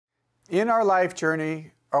In our life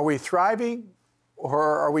journey, are we thriving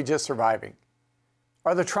or are we just surviving?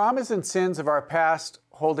 Are the traumas and sins of our past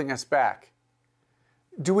holding us back?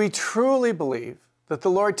 Do we truly believe that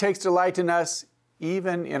the Lord takes delight in us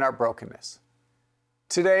even in our brokenness?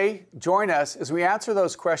 Today, join us as we answer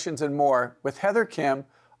those questions and more with Heather Khym,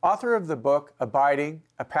 author of the book, Abiding,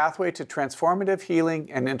 A Pathway to Transformative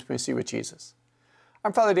Healing and Intimacy with Jesus.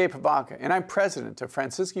 I'm Father Dave Pivonka, and I'm president of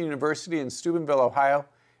Franciscan University in Steubenville, Ohio,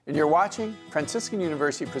 and you're watching Franciscan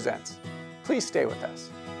University Presents. Please stay with us.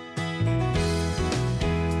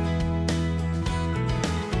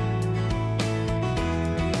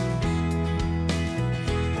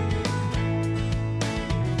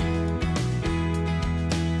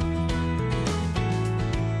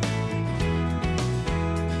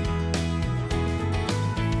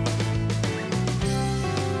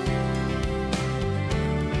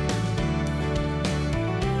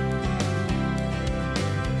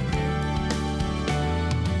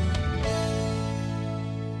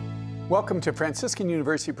 Welcome to Franciscan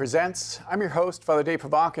University Presents. I'm your host, Father Dave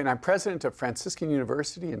Pivonka, and I'm president of Franciscan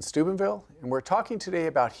University in Steubenville, and we're talking today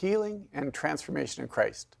about healing and transformation in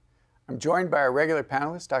Christ. I'm joined by our regular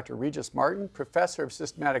panelist, Dr. Regis Martin, professor of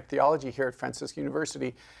systematic theology here at Franciscan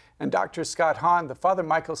University, and Dr. Scott Hahn, the Father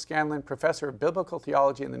Michael Scanlon, professor of biblical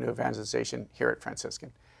theology and the New Evangelization here at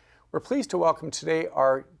Franciscan. We're pleased to welcome today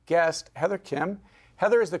our guest, Heather Khym.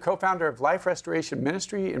 Heather is the co-founder of Life Restoration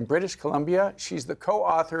Ministry in British Columbia. She's the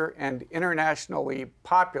co-author and internationally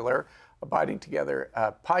popular Abiding Together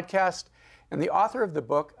podcast, and the author of the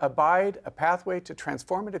book, Abide, A Pathway to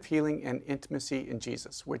Transformative Healing and Intimacy in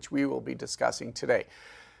Jesus, which we will be discussing today.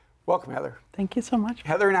 Welcome, Heather. Thank you so much.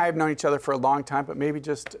 Heather and I have known each other for a long time, but maybe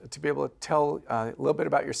just to be able to tell a little bit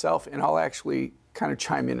about yourself, and I'll actually kind of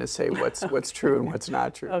chime in and say what's true and what's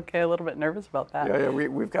not true. Okay, a little bit nervous about that. Yeah,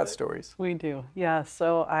 we've got stories. We do, yeah.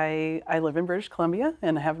 So I live in British Columbia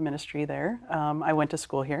and I have a ministry there. I went to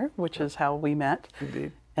school here, which is how we met.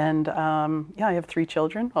 Indeed. And yeah, I have 3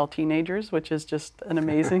 children, all teenagers, which is just an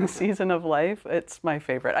amazing season of life. It's my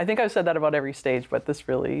favorite. I think I've said that about every stage, but this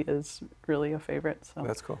really is a favorite. So.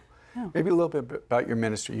 That's cool. Yeah. Maybe a little bit about your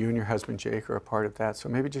ministry. You and your husband Jake are a part of that, so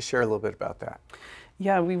maybe just share a little bit about that.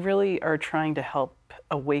 Yeah, we really are trying to help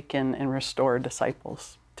awaken and restore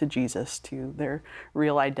disciples to Jesus, to their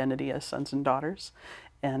real identity as sons and daughters,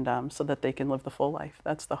 and so that they can live the full life.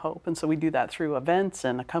 That's the hope. And so we do that through events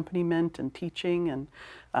and accompaniment and teaching,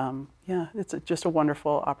 and yeah, it's just a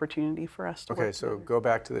wonderful opportunity for us to work so together. Go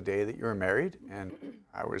back to the day that you were married, and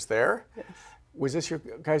I was there. Yes. Was this your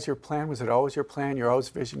plan? Was it always your plan? Your always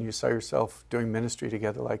vision? You saw yourself doing ministry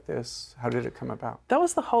together like this? How did it come about? That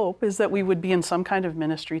was the hope, is that we would be in some kind of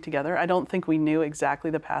ministry together. I don't think we knew exactly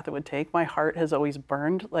the path it would take. My heart has always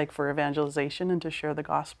burned for evangelization and to share the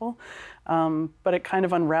gospel. But it kind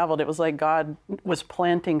of unraveled. It was like God was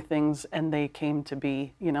planting things and they came to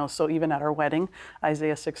be, so even at our wedding,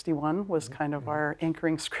 Isaiah 61 was kind of our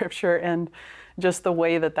anchoring scripture, and just the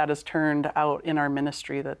way that has turned out in our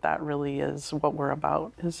ministry, that really is what we're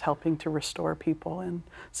about, is helping to restore people and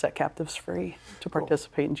set captives free to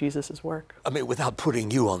participate in Jesus' work. I mean, without putting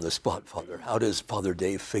you on the spot, Father, how does Father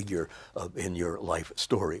Dave figure in your life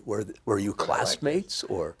story? Were you classmates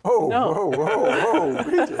or? Oh, No. whoa.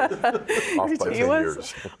 Off by 10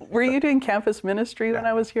 years. Were you doing campus ministry when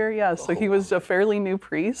I was here? Yeah, so he was a fairly new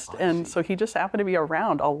priest, and so he just happened to be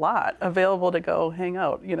around a lot, available to go hang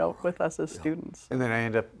out, with us as students. And then I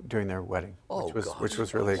ended up doing their wedding, which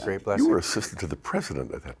was really a great blessing. You were assistant to the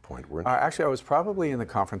president at that point, weren't you? Actually, I was probably in the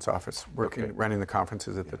conference office, running the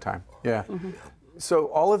conferences at the time. Yeah. Mm-hmm. So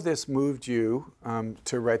all of this moved you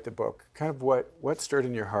to write the book. Kind of what stirred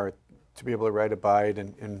in your heart to be able to write Abide,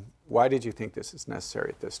 and why did you think this is necessary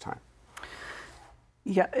at this time?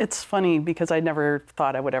 Yeah, it's funny because I never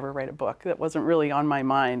thought I would ever write a book. That wasn't really on my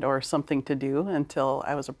mind or something to do until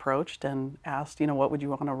I was approached and asked, what would you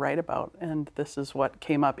want to write about? And this is what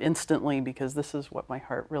came up instantly, because this is what my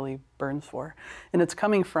heart really burns for. And it's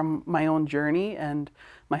coming from my own journey and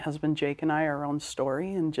my husband Jake and I, our own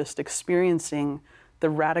story, and just experiencing the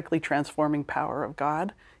radically transforming power of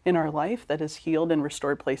God in our life that has healed and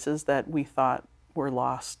restored places that we thought were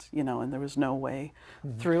lost, and there was no way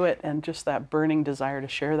through it, and just that burning desire to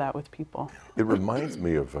share that with people. It reminds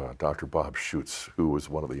me of Dr. Bob Schutz, who was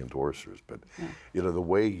one of the endorsers, but the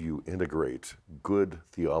way you integrate good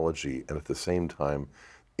theology and at the same time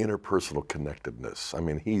interpersonal connectedness. I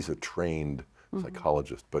mean, he's a trained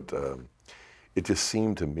psychologist, but it just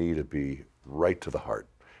seemed to me to be right to the heart.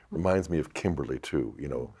 Reminds me of Kimberly too,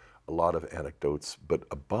 a lot of anecdotes, but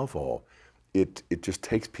above all, it just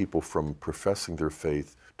takes people from professing their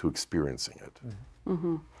faith to experiencing it.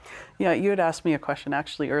 Yeah, you had asked me a question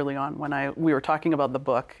actually early on when we were talking about the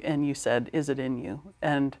book, and you said, "Is it in you?"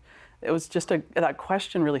 And it was just that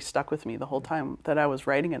question really stuck with me the whole time that I was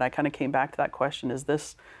writing it. I kind of came back to that question: is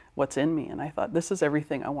this what's in me? And I thought, this is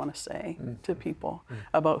everything I want to say to people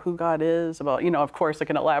about who God is. About, of course, I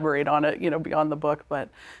can elaborate on it, beyond the book, but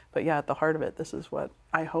yeah, at the heart of it, this is what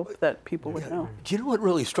I hope that people would know. Do you know what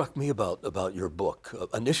really struck me about your book?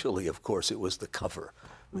 Initially, of course, it was the cover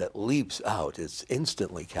that leaps out. It's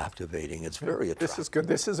instantly captivating. It's very attractive. This is good.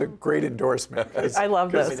 This is a great endorsement. I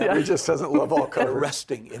love this. Regis doesn't love all covers. An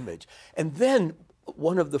arresting image. And then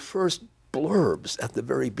one of the first blurbs at the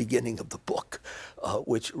very beginning of the book,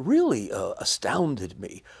 which really astounded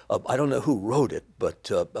me. I don't know who wrote it, but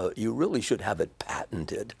you really should have it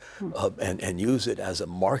patented and use it as a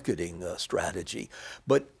marketing strategy.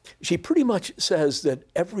 But she pretty much says that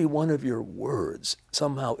every one of your words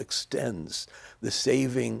somehow extends the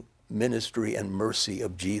saving ministry and mercy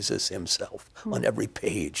of Jesus himself on every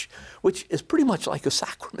page, which is pretty much like a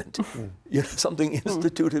sacrament, something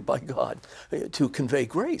instituted by God to convey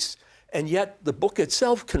grace. And yet the book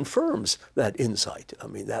itself confirms that insight. I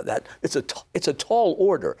mean, that it's a tall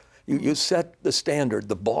order. You set the standard,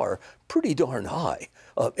 the bar, pretty darn high,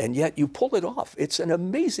 and yet you pull it off. It's an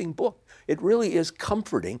amazing book. It really is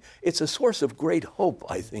comforting. It's a source of great hope,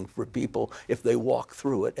 I think, for people if they walk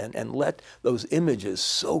through it and let those images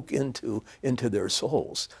soak into their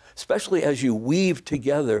souls, especially as you weave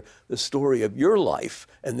together the story of your life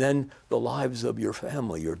and then the lives of your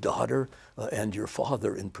family, your daughter and your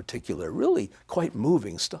father in particular. Really quite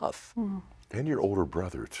moving stuff. And your older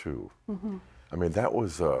brother, too. I mean, that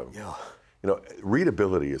was,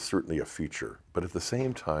 readability is certainly a feature, but at the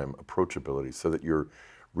same time, approachability, so that you're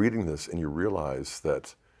reading this and you realize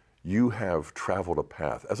that you have traveled a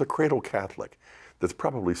path as a cradle Catholic that's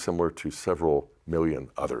probably similar to several million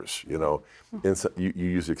others, you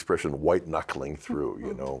use the expression white knuckling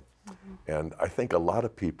through, and I think a lot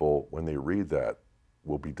of people, when they read that,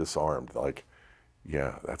 will be disarmed, like,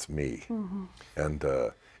 yeah, that's me. And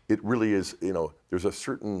it really is, there's a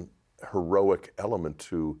certain heroic element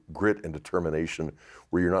to grit and determination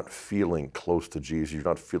where you're not feeling close to Jesus, you're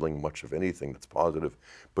not feeling much of anything that's positive,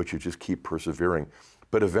 but you just keep persevering.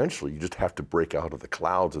 But eventually you just have to break out of the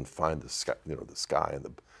clouds and find the sky, the sky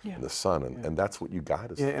and the sun, and that's what you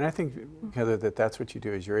guide us. Yeah, and I think, Heather, that's what you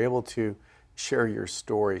do, is you're able to share your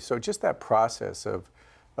story. So just that process of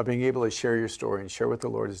being able to share your story and share what the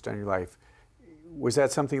Lord has done in your life, was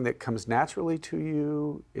that something that comes naturally to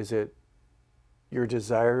you? Is it your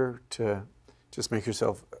desire to just make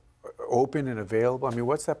yourself open and available? I mean,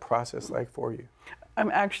 what's that process like for you?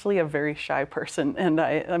 I'm actually a very shy person, and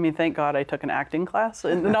I mean, thank God I took an acting class.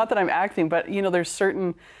 And not that I'm acting, but there's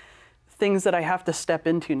certain things that I have to step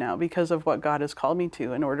into now because of what God has called me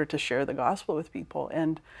to in order to share the gospel with people.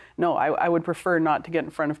 And no, I would prefer not to get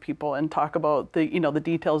in front of people and talk about the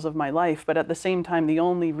details of my life. But at the same time, the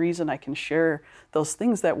only reason I can share those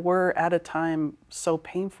things that were at a time so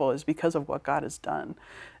painful is because of what God has done.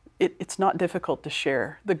 It's not difficult to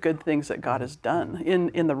share the good things that God has done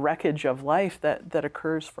in the wreckage of life that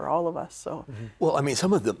occurs for all of us. So, well, I mean,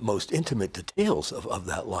 some of the most intimate details of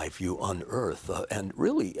that life you unearth, and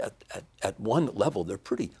really at one level, they're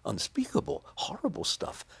pretty unspeakable, horrible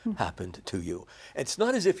stuff happened to you. It's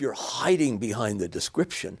not as if you're hiding behind the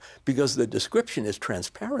description, because the description is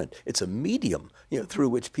transparent. It's a medium, through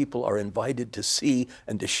which people are invited to see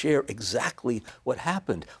and to share exactly what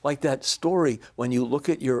happened. Like that story when you look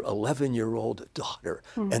at your 11-year-old daughter,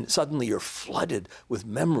 and suddenly you're flooded with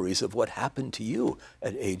memories of what happened to you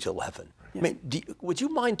at age 11. Yeah. I mean, would you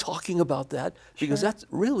mind talking about that? Because that's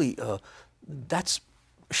really, that's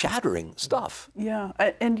shattering stuff. Yeah,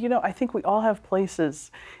 and I think we all have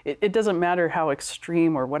places, it doesn't matter how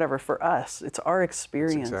extreme or whatever, for us, it's our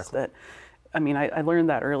experience that, I mean, I learned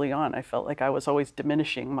that early on. I felt like I was always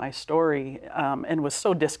diminishing my story and was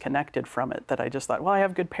so disconnected from it that I just thought, well, I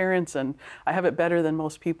have good parents and I have it better than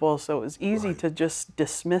most people. So it was easy to just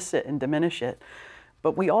dismiss it and diminish it.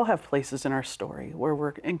 But we all have places in our story where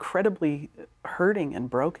we're incredibly hurting and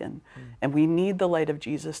broken, and we need the light of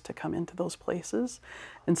Jesus to come into those places.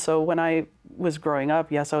 And so when I was growing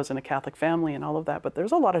up, yes, I was in a Catholic family and all of that, but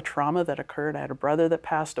there's a lot of trauma that occurred. I had a brother that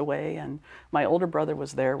passed away, and my older brother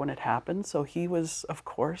was there when it happened. So he was, of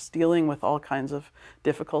course, dealing with all kinds of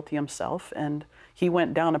difficulty himself, and he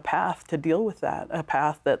went down a path to deal with that, a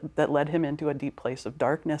path that led him into a deep place of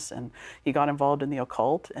darkness, and he got involved in the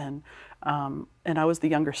occult. And And I was the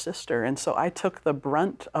younger sister. And so I took the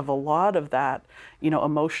brunt of a lot of that,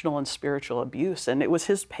 emotional and spiritual abuse. And it was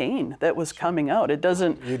his pain that was coming out. It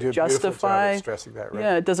doesn't You do a justify, beautiful job of stressing that, right?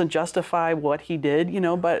 yeah, it doesn't justify what he did,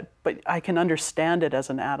 but I can understand it as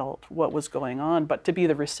an adult, what was going on. But to be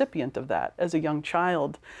the recipient of that as a young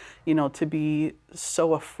child, to be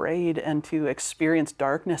so afraid and to experience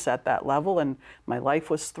darkness at that level, and my life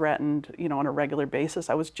was threatened, on a regular basis.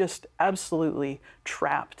 I was just absolutely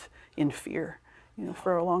trapped in fear,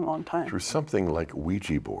 for a long, long time. Through something like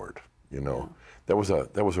Ouija board, that was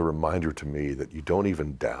a reminder to me that you don't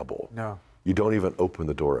even dabble. No. You don't even open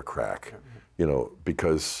the door a crack,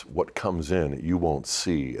 because what comes in you won't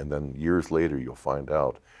see, and then years later you'll find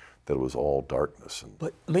out that it was all darkness.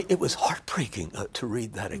 But it was heartbreaking to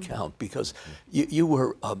read that account, because you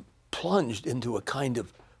were plunged into a kind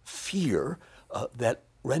of fear that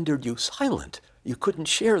rendered you silent. You couldn't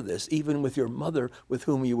share this even with your mother, with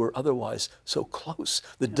whom you were otherwise so close.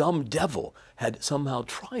 The dumb devil had somehow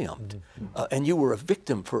triumphed, and you were a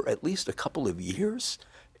victim for at least a couple of years.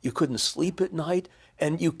 You couldn't sleep at night,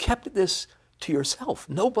 and you kept this to yourself.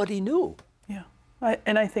 Nobody knew. Yeah,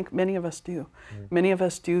 and I think many of us do. Many of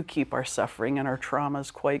us do keep our suffering and our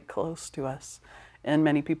traumas quite close to us. And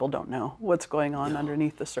many people don't know what's going on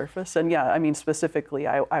underneath the surface. And yeah, I mean, specifically,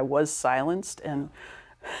 I was silenced, and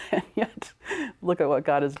yet, look at what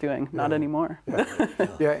God is doing. Not anymore.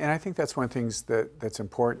 Yeah, and I think that's one of the things that's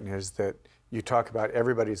important, is that you talk about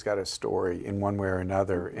everybody's got a story in one way or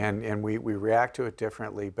another, and we react to it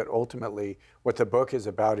differently, but ultimately what the book is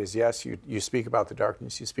about is, yes, you speak about the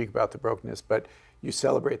darkness, you speak about the brokenness, but you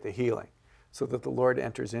celebrate the healing so that the Lord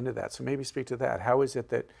enters into that. So maybe speak to that. How is it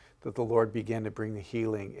that the Lord began to bring the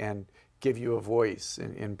healing and give you a voice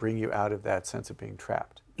and bring you out of that sense of being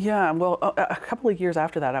trapped? Yeah, well, a couple of years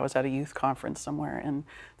after that, I was at a youth conference somewhere, and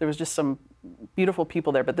there was just some beautiful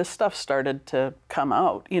people there, but this stuff started to come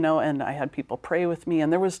out, and I had people pray with me,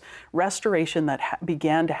 and there was restoration that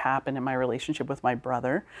began to happen in my relationship with my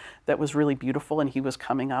brother that was really beautiful, and he was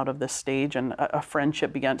coming out of this stage, and a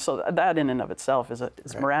friendship began. So that in and of itself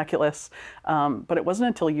is miraculous, but it wasn't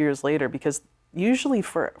until years later, because usually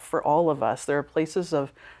for all of us, there are places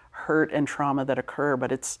of hurt and trauma that occur,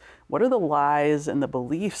 but it's what are the lies and the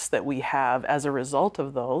beliefs that we have as a result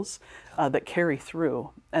of those that carry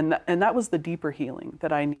through. And that was the deeper healing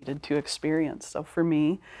that I needed to experience. So for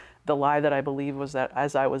me, the lie that I believed was that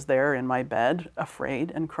as I was there in my bed,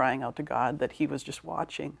 afraid and crying out to God, that he was just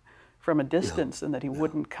watching from a distance and that he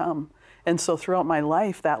wouldn't come. And so throughout my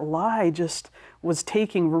life, that lie just was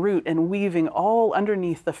taking root and weaving all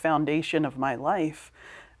underneath the foundation of my life,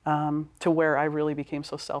 to where I really became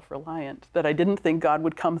so self-reliant that I didn't think God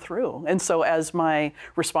would come through. And so as my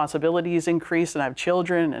responsibilities increased, and I have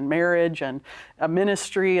children and marriage and a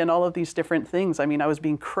ministry and all of these different things, I mean, I was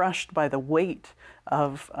being crushed by the weight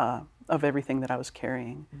of everything that I was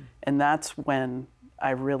carrying. And that's when I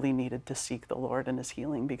really needed to seek the Lord and his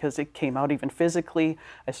healing, because it came out even physically.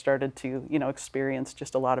 I started to, experience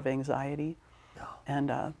just a lot of anxiety. And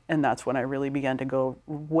that's when I really began to go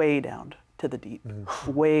way down to the deep,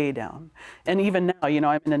 way down. And even now,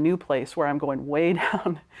 I'm in a new place where I'm going way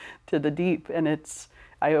down to the deep, and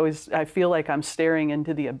I feel like I'm staring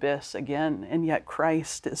into the abyss again, and yet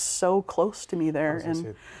Christ is so close to me there.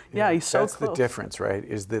 And he's so close. That's the difference, right?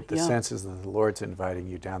 Is that the sense is that the Lord's inviting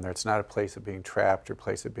you down there. It's not a place of being trapped or a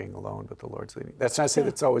place of being alone, but the Lord's leading. That's not to say that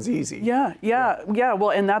it's always easy. Yeah. Well,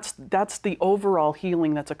 and that's the overall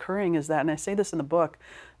healing that's occurring, is that, and I say this in the book,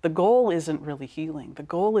 the goal isn't really healing. The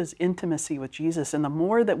goal is intimacy with Jesus. And the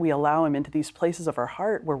more that we allow him into these places of our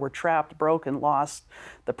heart where we're trapped, broken, lost,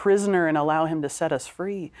 the prisoner, and allow him to set us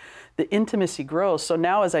free, the intimacy grows. So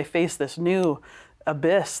now as I face this new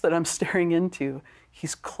abyss that I'm staring into,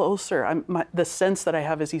 he's closer. The sense that I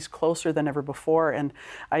have is he's closer than ever before. And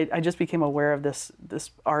I just became aware of this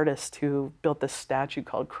artist who built this statue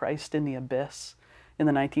called Christ in the Abyss in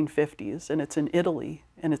the 1950s, and it's in Italy,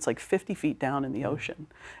 and it's like 50 feet down in the ocean.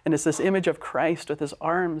 And it's this image of Christ with his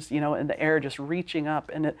arms, in the air just reaching up,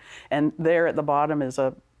 and there at the bottom is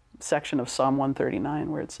a section of Psalm 139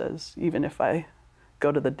 where it says, even if I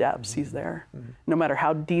go to the depths, he's there. No matter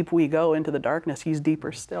how deep we go into the darkness, he's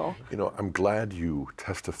deeper still. I'm glad you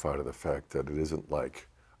testify to the fact that it isn't like,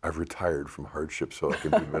 I've retired from hardship so I can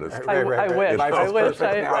do ministry. I wish. I wish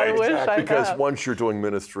I had. Because once you're doing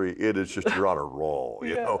ministry, it is just, you're on a roll,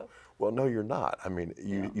 you know? Well, no, you're not. I mean,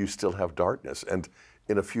 you still have darkness. And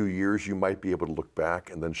in a few years, you might be able to look back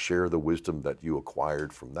and then share the wisdom that you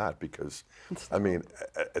acquired from that. Because, I mean,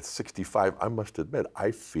 at 65, I must admit, I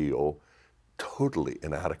feel totally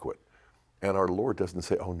inadequate. And our Lord doesn't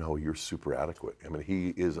say, oh no, you're super adequate. I mean, he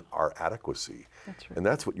is our adequacy. That's right. And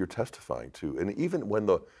that's what you're testifying to. And even when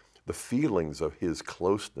the feelings of his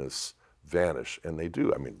closeness vanish, and they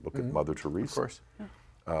do. I mean, look at Mother Teresa. Of course.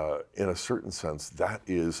 In a certain sense, that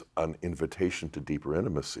is an invitation to deeper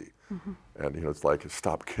intimacy. And, you know, it's like,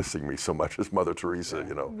 stop kissing me so much, as Mother Teresa,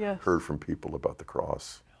 you know, Yes. heard from people about the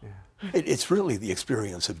cross. It's really the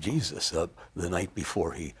experience of Jesus the night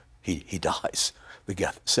before he dies, the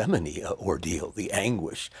Gethsemane ordeal, the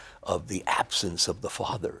anguish of the absence of the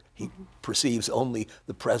Father. He perceives only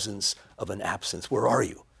the presence of an absence. Where are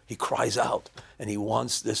you? He cries out, and he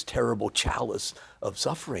wants this terrible chalice of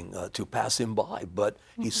suffering to pass him by, but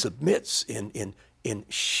he submits in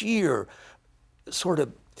sheer sort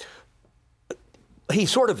of, he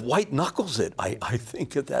sort of white knuckles it, I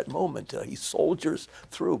think, at that moment. He soldiers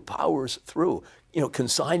through, powers through, you know,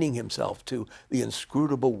 consigning himself to the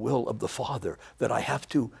inscrutable will of the Father, that I have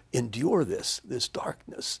to endure this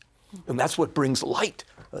darkness. And that's what brings light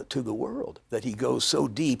to the world, that he goes so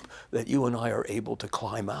deep that you and I are able to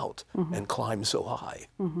climb out and climb so high.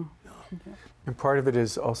 And part of it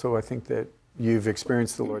is also, I think, that you've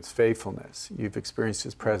experienced the Lord's faithfulness. You've experienced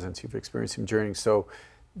his presence. You've experienced him journeying. So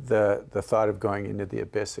the thought of going into the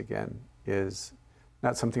abyss again is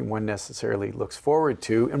not something one necessarily looks forward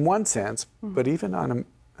to in one sense, but even on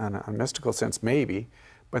a mystical sense, maybe,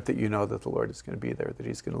 but that you know that the Lord is going to be there, that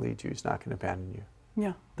he's going to lead you, he's not going to abandon you.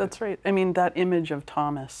 Yeah, that's right. I mean, that image of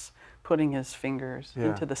Thomas putting his fingers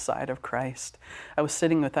into the side of Christ. I was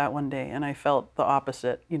sitting with that one day, and I felt the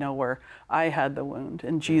opposite, you know, where I had the wound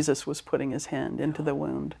and Jesus was putting his hand into the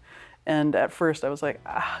wound. And at first I was like,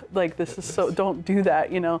 this is so, don't do that,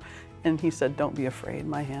 you know. And he said, don't be afraid,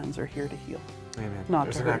 my hands are here to heal. Amen. Not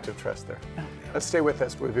There's to an hurt. act of trust there. Yeah. Let's stay with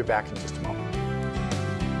us. We'll be back in just a moment.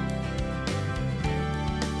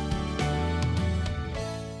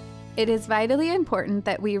 It is vitally important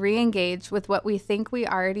that we re-engage with what we think we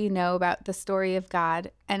already know about the story of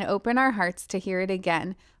God and open our hearts to hear it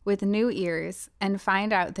again with new ears and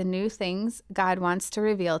find out the new things God wants to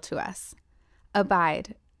reveal to us.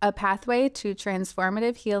 Abide, a pathway to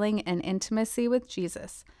transformative healing and intimacy with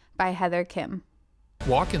Jesus by Heather Khym.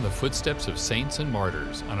 Walk in the footsteps of saints and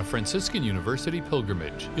martyrs on a Franciscan University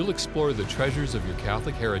pilgrimage. You'll explore the treasures of your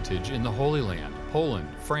Catholic heritage in the Holy Land, Poland,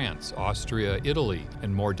 France, Austria, Italy,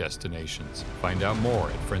 and more destinations. Find out more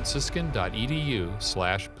at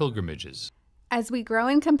franciscan.edu/pilgrimages. As we grow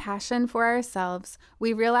in compassion for ourselves,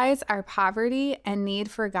 we realize our poverty and need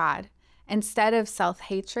for God, instead of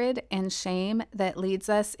self-hatred and shame that leads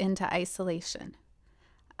us into isolation.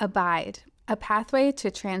 Abide, a pathway to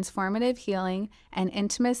transformative healing and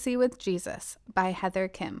intimacy with Jesus by Heather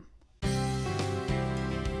Khym.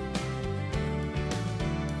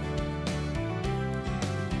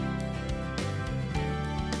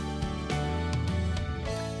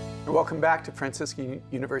 Welcome back to Franciscan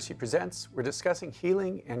University Presents. We're discussing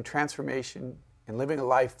healing and transformation and living a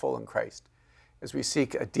life full in Christ as we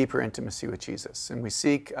seek a deeper intimacy with Jesus, and we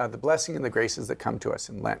seek the blessing and the graces that come to us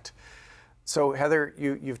in Lent. So Heather,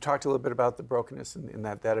 you've talked a little bit about the brokenness in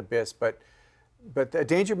that abyss, but the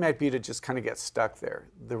danger might be to just kind of get stuck there.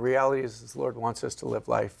 The reality is the Lord wants us to live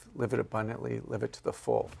life, live it abundantly, live it to the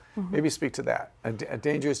full. Maybe speak to that. A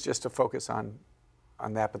danger is just to focus on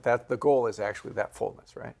that, but the goal is actually that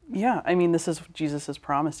fullness, right? Yeah, I mean, this is Jesus'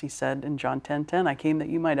 promise. He said in John 10:10, I came that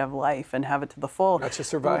you might have life and have it to the full. Not just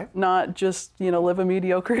survive? Not just, live a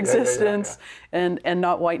mediocre existence and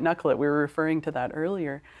not white knuckle it. We were referring to that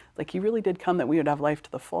earlier. Like, he really did come that we would have life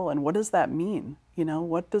to the full. And what does that mean?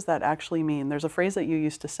 What does that actually mean? There's a phrase that you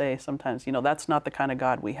used to say sometimes, that's not the kind of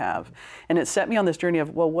God we have. And it set me on this journey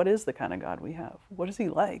of, well, what is the kind of God we have? What is he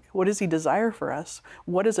like? What does he desire for us?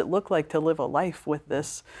 What does it look like to live a life with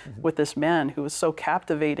this man who was so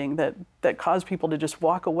captivating that caused people to just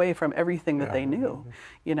walk away from everything that they knew?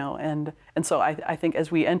 And so I think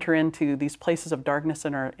as we enter into these places of darkness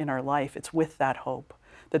in our life, it's with that hope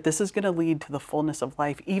that this is going to lead to the fullness of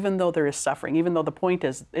life, even though there is suffering, even though the point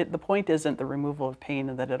isn't the removal of pain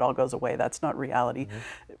and that it all goes away. That's not reality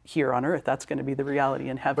here on earth. That's going to be the reality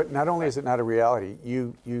in heaven. But not only is it not a reality,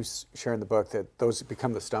 you share in the book that those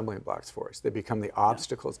become the stumbling blocks for us. They become the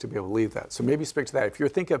obstacles to be able to leave that. So maybe speak to that. If you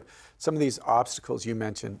think of some of these obstacles you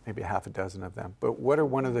mentioned, maybe half a dozen of them, but what are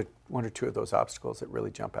one or two of those obstacles that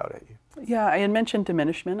really jump out at you? Yeah, I had mentioned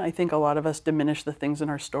diminishment. I think a lot of us diminish the things in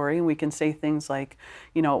our story, and we can say things like,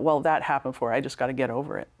 well, that happened before. I just got to get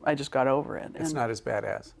over it. I just got over it. It's not as bad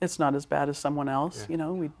as. It's not as bad as someone else.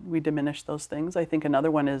 Yeah. We diminish those things. I think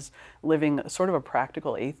another one is living sort of a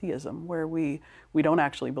practical atheism, where we we don't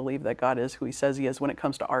actually believe that God is who he says he is when it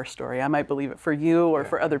comes to our story. I might believe it for you or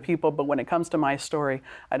for other people, but when it comes to my story,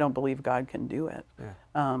 I don't believe God can do it.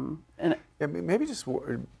 Maybe just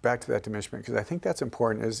back to that dimension, because I think that's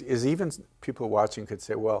important, is even people watching could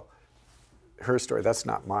say, well, her story, that's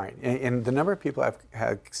not mine. And the number of people I've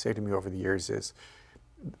had say to me over the years is,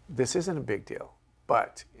 this isn't a big deal,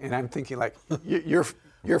 but, and I'm thinking like,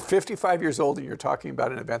 you're 55 years old and you're talking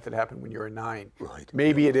about an event that happened when you were 9. Right.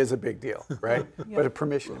 Maybe it is a big deal, right? But a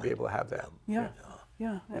permission to be able to have that. Yeah.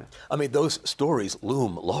 I mean, those stories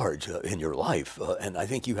loom large in your life, and I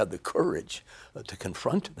think you had the courage to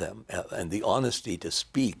confront them and the honesty to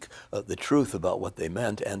speak the truth about what they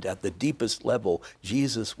meant. And at the deepest level,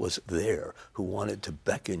 Jesus was there, who wanted to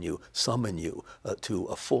beckon you, summon you to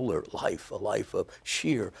a fuller life, a life of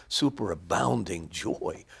sheer, superabounding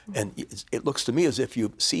joy. And it looks to me as if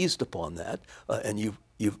you've seized upon that, and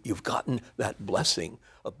you've gotten that blessing,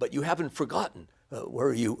 but you haven't forgotten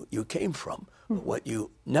where you came from, what you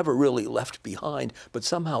never really left behind, but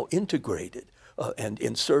somehow integrated and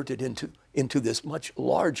inserted into this much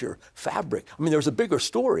larger fabric. I mean, there's a bigger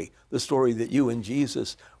story, the story that you and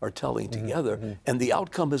Jesus are telling together, and the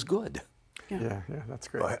outcome is good. Yeah, that's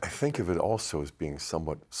great. I think of it also as being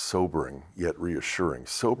somewhat sobering, yet reassuring.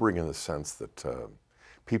 Sobering in the sense that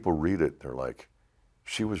people read it, they're like,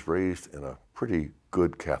 she was raised in a pretty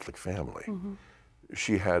good Catholic family.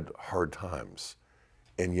 She had hard times.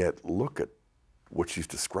 And yet, look at what she's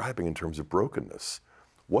describing in terms of brokenness.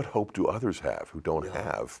 What hope do others have who don't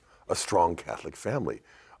have a strong Catholic family?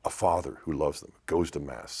 A father who loves them, goes to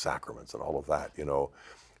Mass, sacraments, and all of that, you know.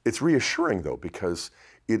 It's reassuring, though, because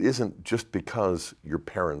it isn't just because your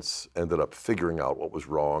parents ended up figuring out what was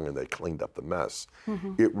wrong and they cleaned up the mess.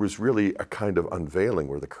 It was really a kind of unveiling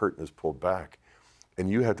where the curtain is pulled back,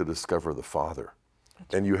 and you had to discover the Father,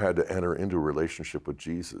 and you had to enter into a relationship with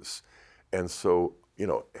Jesus. And so, you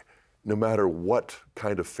know, no matter what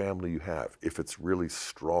kind of family you have, if it's really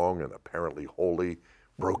strong and apparently holy,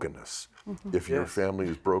 brokenness. If your family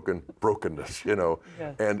is broken, brokenness, you know.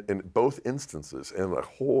 And in both instances, and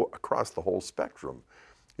across the whole spectrum,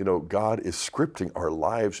 you know, God is scripting our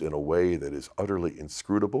lives in a way that is utterly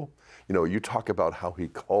inscrutable. You know, you talk about how he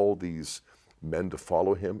called these men to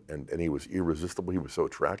follow him, and he was irresistible, he was so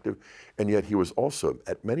attractive, and yet he was also,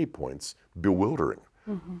 at many points, bewildering.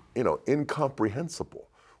 You know, incomprehensible,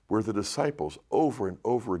 where the disciples over and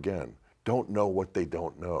over again don't know what they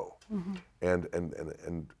don't know.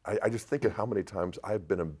 And I just think of how many times I've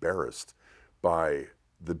been embarrassed by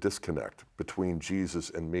the disconnect between Jesus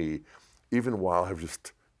and me, even while I've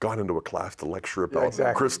just gone into a class to lecture about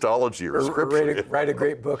Christology or Scripture. Write a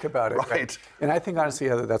great book about it. Right. And I think, honestly,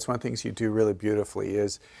 Heather, that's one of the things you do really beautifully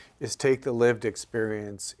is take the lived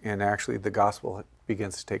experience, and actually the gospel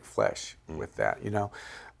begins to take flesh with that, you know.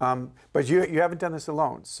 But you haven't done this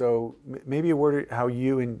alone. So maybe a word how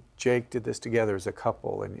you and Jake did this together as a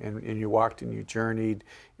couple, and you walked and you journeyed,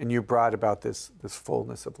 and you brought about this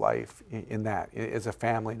fullness of life in that, as a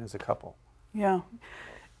family and as a couple.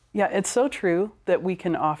 Yeah, it's so true that we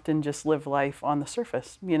can often just live life on the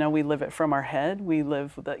surface. You know, we live it from our head. We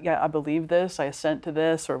live that, I believe this, I assent to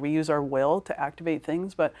this, or we use our will to activate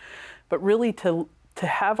things. But really to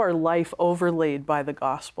have our life overlaid by the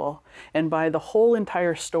gospel and by the whole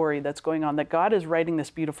entire story that's going on, that God is writing this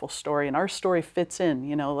beautiful story, and our story fits in,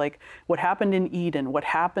 you know, like what happened in Eden, what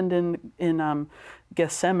happened in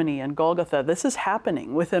Gethsemane and Golgotha. This is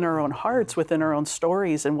happening within our own hearts, within our own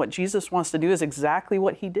stories, and what Jesus wants to do is exactly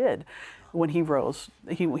what he did when he rose.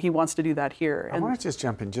 He wants to do that here. I want to just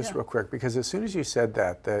jump in real quick, because as soon as you said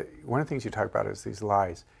that one of the things you talk about is these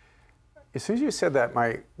lies. As soon as you said that,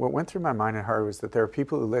 what went through my mind and heart was that there are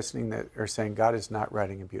people who are listening that are saying, God is not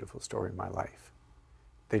writing a beautiful story in my life.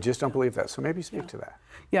 They just don't believe that. So maybe speak to that.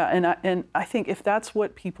 Yeah, and I think if that's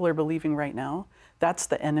what people are believing right now, that's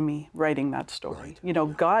the enemy writing that story. Right. You know,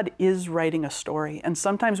 God is writing a story, and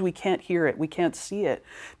sometimes we can't hear it, we can't see it,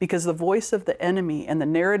 because the voice of the enemy and the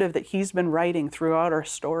narrative that he's been writing throughout our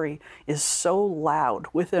story is so loud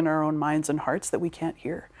within our own minds and hearts that we can't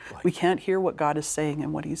hear. Right. We can't hear what God is saying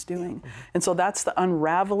and what he's doing. And so that's the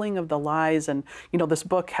unraveling of the lies. And, you know, this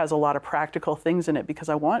book has a lot of practical things in it, because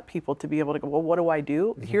I want people to be able to go, well, what do I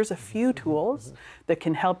do? Here's a few tools that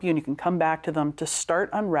can help you, and you can come back to them to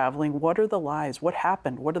start unraveling what are the lies, what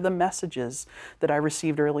happened, what are the messages that I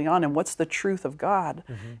received early on, and what's the truth of God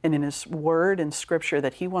and in his word and scripture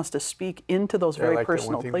that he wants to speak into those very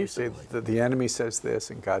personal places. The enemy says this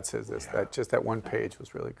and God says this. That one page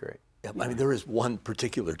was really great. Yeah, I mean, there is one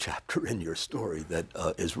particular chapter in your story that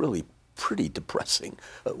is really pretty depressing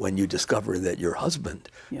when you discover that your husband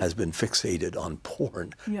has been fixated on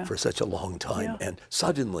porn for such a long time, and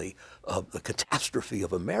suddenly the catastrophe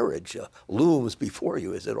of a marriage looms before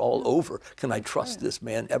you. Is it all over? Can I trust this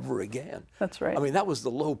man ever again? That's right. I mean, that was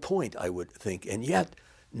the low point, I would think, and yet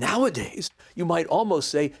nowadays you might almost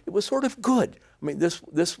say it was sort of good. I mean,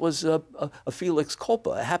 this was a felix culpa,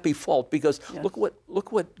 a happy fault, because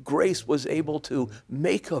look what grace was able to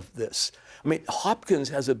make of this. I mean, Hopkins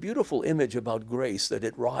has a beautiful image about grace, that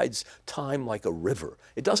it rides time like a river.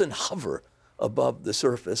 It doesn't hover above the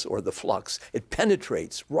surface or the flux. It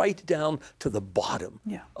penetrates right down to the bottom.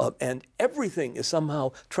 And everything is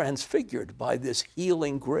somehow transfigured by this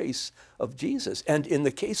healing grace of Jesus. And in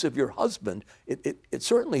the case of your husband, it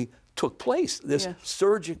certainly took place, this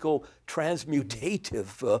surgical,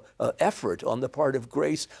 transmutative effort on the part of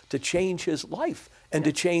grace to change his life and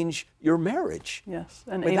to change your marriage. Yes,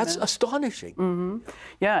 and I mean, that's astonishing.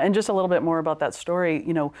 Yeah, and just a little bit more about that story.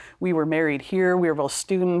 You know, we were married here, we were both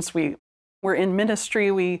students, we were in ministry,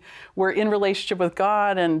 we were in relationship with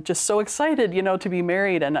God, and just so excited, you know, to be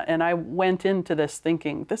married. And I went into this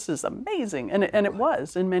thinking, this is amazing. And it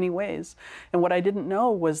was in many ways. And what I didn't know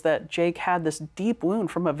was that Jake had this deep wound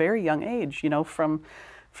from a very young age, you know, from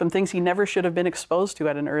things he never should have been exposed to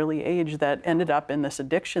at an early age, that ended up in this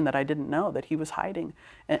addiction that I didn't know that he was hiding.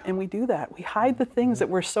 And we do that. We hide the things that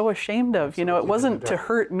we're so ashamed of. You know, it wasn't to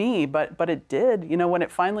hurt me, but it did. You know, when it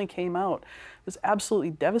finally came out, it was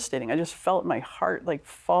absolutely devastating. I just felt my heart like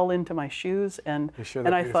fall into my shoes, and you showed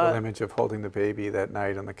the I beautiful thought, image of holding the baby that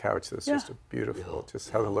night on the couch. That's just a beautiful,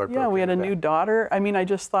 just how the Lord. Yeah, we had a new daughter. I mean, I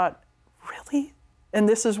just thought, really? And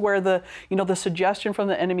this is where the suggestion from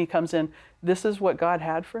the enemy comes in. This is what God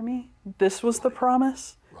had for me. This was the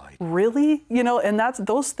promise. Really? You know, and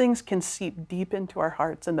those things can seep deep into our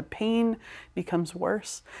hearts, and the pain becomes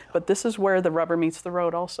worse. But this is where the rubber meets the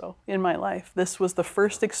road also in my life. This was the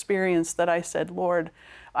first experience that I said, Lord,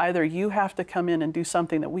 either you have to come in and do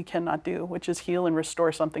something that we cannot do, which is heal and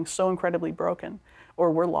restore something so incredibly broken,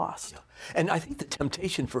 or we're lost. And I think the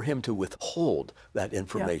temptation for him to withhold that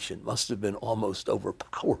information must have been almost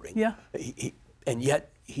overpowering. And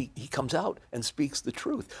yet he comes out and speaks the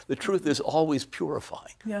truth. The truth is always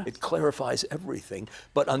purifying. It clarifies everything.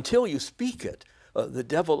 But until you speak it, the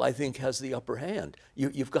devil, I think, has the upper hand.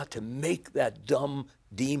 You've got to make that dumb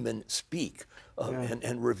demon speak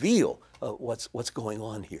and reveal what's going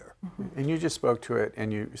on here. And you just spoke to it,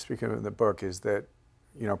 and you speak of it in the book, is that,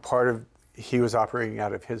 you know, part of he was operating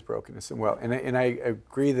out of his brokenness. And I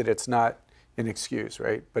agree that it's not an excuse,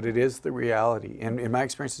 right? But it is the reality. And in my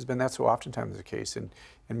experience has been that's so oftentimes the case. In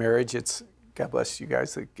marriage, it's, God bless you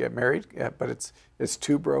guys that get married, but it's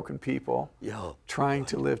two broken people trying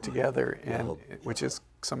to live together, and which is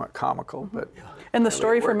somewhat comical. But and the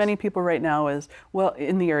story for many people right now is, well,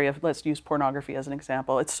 in the area of, let's use pornography as an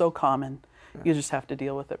example, it's so common. You just have to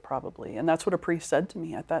deal with it, probably. And that's what a priest said to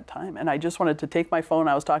me at that time. And I just wanted to take my phone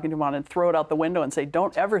I was talking to him on and throw it out the window and say,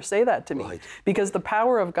 don't ever say that to me. Because the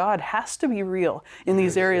power of God has to be real in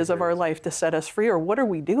these areas of our life to set us free. Or what are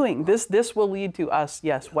we doing? This will lead to us,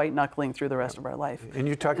 white knuckling through the rest of our life. And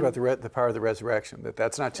you talk about the power of the resurrection,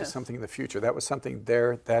 that's not just something in the future. That was something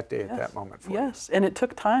there that day at that moment for you. And it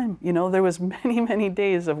took time. You know, there was many, many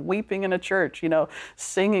days of weeping in a church, you know,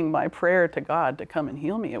 singing my prayer to God to come and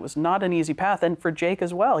heal me. It was not an easy path. And for Jake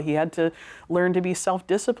as well, he had to learn to be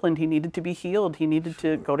self-disciplined. He needed to be healed. He needed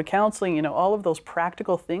to go to counseling, you know, all of those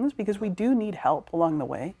practical things, because we do need help along the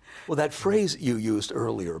way. Well, that phrase you used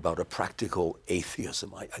earlier about a practical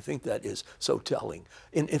atheism, I think that is so telling.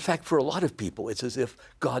 In fact, for a lot of people, it's as if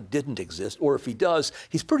God didn't exist, or if he does,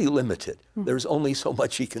 he's pretty limited. There's only so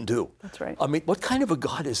much he can do. That's right. I mean, what kind of a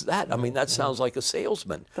God is that? I mean, that sounds like a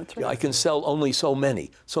salesman. That's right. You know, I can sell only so many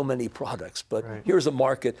products, but here's a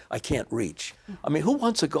market I can't reach. I mean, who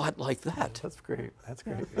wants a God like that? That's great. That's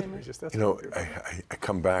great. You know, I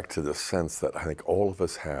come back to the sense that I think all of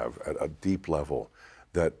us have at a deep level,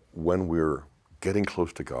 that when we're getting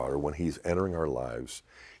close to God, or when he's entering our lives,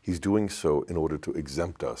 he's doing so in order to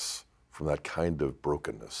exempt us from that kind of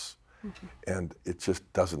brokenness. And it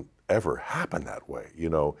just doesn't ever happen that way. You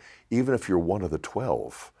know, even if you're one of the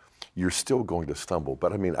 12, you're still going to stumble.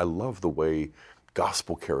 But I mean, I love the way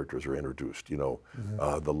gospel characters are introduced, you know,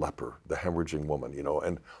 the leper, the hemorrhaging woman, you know,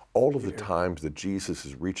 and all of the times that Jesus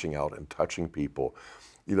is reaching out and touching people,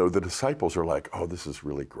 you know, the disciples are like, oh, this is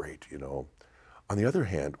really great, you know. On the other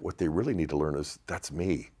hand, what they really need to learn is, that's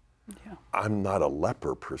me. I'm not a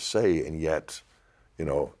leper per se, and yet, you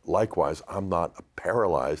know, likewise, I'm not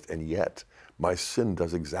paralyzed, and yet my sin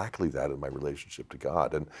does exactly that in my relationship to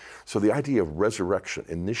God. And so the idea of resurrection,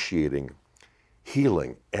 initiating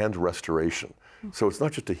healing and restoration, So it's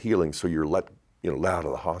not just a healing so you're let out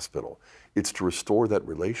of the hospital. It's to restore that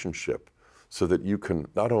relationship so that you can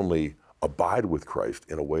not only abide with Christ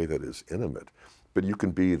in a way that is intimate, but you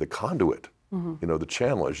can be the conduit, the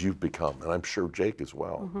channel as you've become, and I'm sure Jake as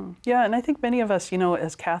well. Yeah, and I think many of us,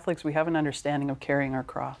 as Catholics, we have an understanding of carrying our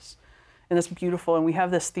cross. And it's beautiful, and we have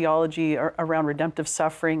this theology around redemptive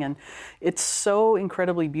suffering, and it's so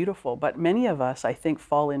incredibly beautiful. But many of us, I think,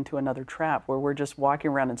 fall into another trap where we're just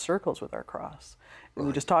walking around in circles with our cross. And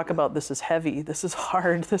we just talk about this is heavy, this is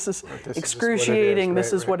hard, this is excruciating,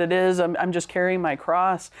 this is what it is. I'm just carrying my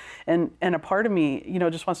cross. And a part of me,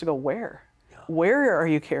 just wants to go, where? Where are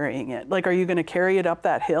you carrying it? Like, are you going to carry it up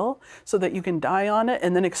that hill so that you can die on it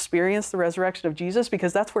and then experience the resurrection of Jesus?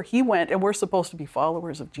 Because that's where he went, and we're supposed to be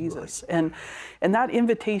followers of Jesus. Right. And that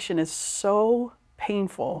invitation is so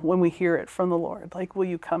painful when we hear it from the Lord. Like, will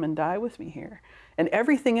you come and die with me here? And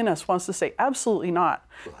everything in us wants to say, absolutely not.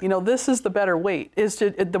 Right. This is the better way.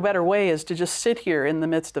 The better way is to just sit here in the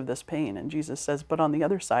midst of this pain. And Jesus says, but on the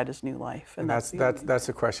other side is new life. And that's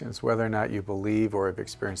the question, is whether or not you believe or have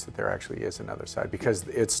experienced that there actually is another side, because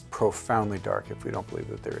it's profoundly dark if we don't believe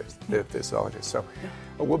that there is, that this all it is. So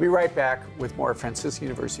we'll be right back with more Franciscan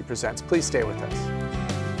University Presents. Please stay with us.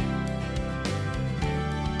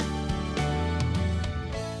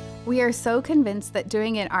 We are so convinced that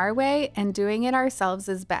doing it our way and doing it ourselves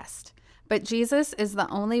is best. But Jesus is the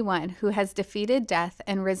only one who has defeated death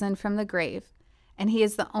and risen from the grave. And he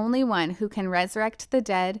is the only one who can resurrect the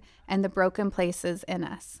dead and the broken places in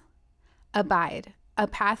us. Abide, a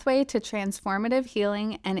pathway to transformative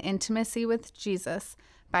healing and intimacy with Jesus,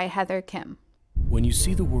 by Heather Khym. When you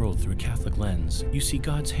see the world through a Catholic lens, you see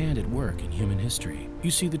God's hand at work in human history.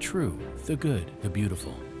 You see the true, the good, the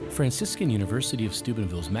beautiful. Franciscan University of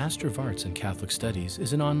Steubenville's Master of Arts in Catholic Studies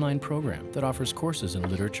is an online program that offers courses in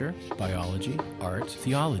literature, biology, art,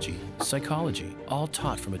 theology, psychology, all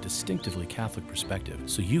taught from a distinctively Catholic perspective,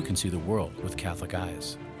 so you can see the world with Catholic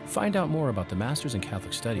eyes. Find out more about the Masters in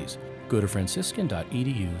Catholic Studies. Go to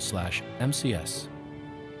franciscan.edu/MCS.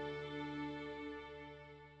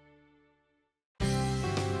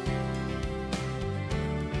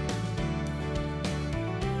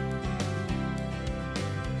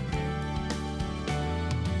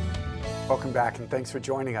 Welcome back, and thanks for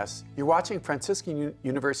joining us. You're watching Franciscan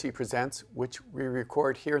University Presents, which we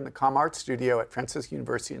record here in the ComArt studio at Franciscan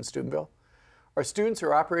University in Steubenville. Our students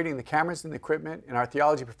are operating the cameras and the equipment, and our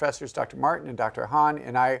theology professors, Dr. Martin and Dr. Hahn,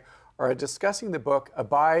 and I are discussing the book,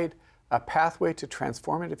 Abide, A Pathway to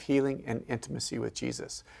Transformative Healing and Intimacy with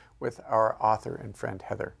Jesus, with our author and friend,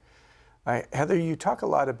 Heather. Heather, you talk a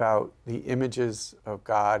lot about the images of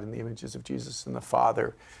God and the images of Jesus and the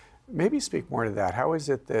Father. Maybe speak more to that. How is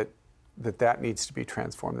it that needs to be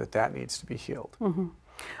transformed, that needs to be healed?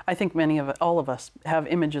 I think all of us have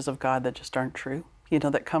images of God that just aren't true,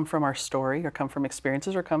 that come from our story or come from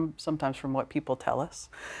experiences or come sometimes from what people tell us,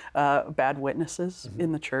 bad witnesses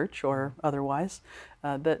in the church or otherwise,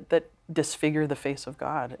 that disfigure the face of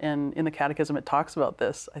God. And in the Catechism it talks about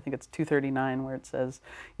this. I think it's 239, where it says,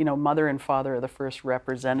 mother and father are the first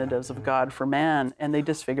representatives of God for man, and they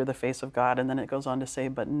disfigure the face of God. And then it goes on to say,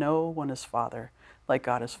 but no one is father like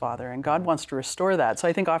God is Father. And God wants to restore that. So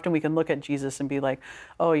I think often we can look at Jesus and be like,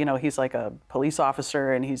 oh, he's like a police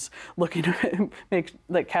officer and he's looking to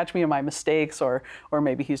catch me in my mistakes, or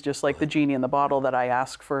maybe he's just like the genie in the bottle that I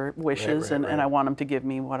ask for wishes and I want him to give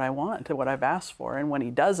me what I want, what I've asked for. And when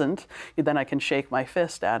he doesn't, then I can shake my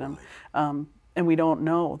fist at him. And we don't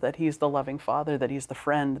know that he's the loving Father, that he's the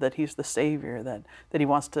friend, that he's the Savior, that he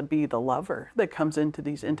wants to be the lover that comes into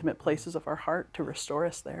these intimate places of our heart to restore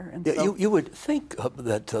us there. And so, you would think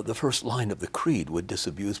that the first line of the Creed would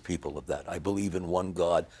disabuse people of that. I believe in one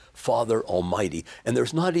God, Father Almighty. And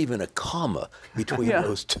there's not even a comma between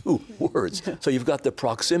those two words. So you've got the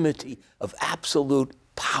proximity of absolute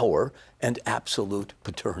power and absolute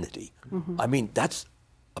paternity. I mean, that's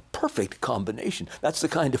a perfect combination. That's the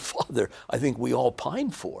kind of Father I think we all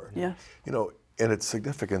pine for. Yes. And it's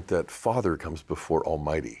significant that Father comes before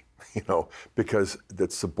Almighty, because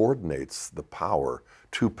that subordinates the power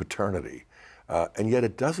to paternity. And yet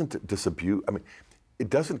it doesn't disabuse, it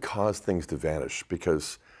doesn't cause things to vanish,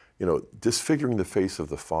 because, disfiguring the face of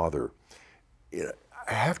the Father,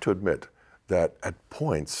 I have to admit that at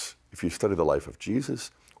points, if you study the life of Jesus,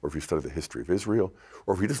 or if you study the history of Israel,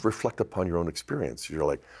 or if you just reflect upon your own experience, you're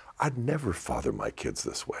like, I'd never father my kids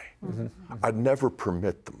this way. I'd never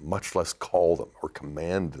permit them, much less call them or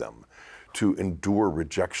command them to endure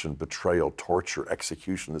rejection, betrayal, torture,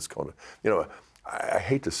 execution, this kind of, I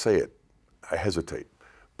hate to say it, I hesitate,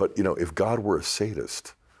 but if God were a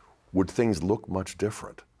sadist, would things look much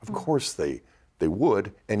different? Of course they they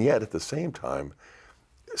would, and yet at the same time,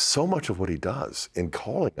 so much of what he does in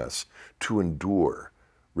calling us to endure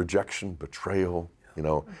rejection, betrayal. You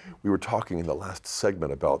know, we were talking in the last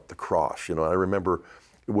segment about the cross. You know, I remember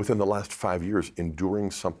within the last 5 years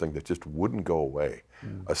enduring something that just wouldn't go away,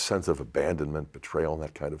 a sense of abandonment, betrayal, and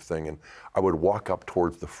that kind of thing. And I would walk up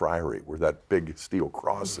towards the friary where that big steel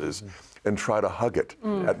cross is and try to hug it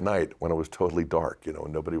at night when it was totally dark, you know,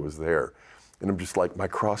 and nobody was there. And I'm just like, my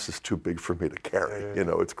cross is too big for me to carry, you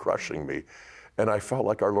know, it's crushing me. And I felt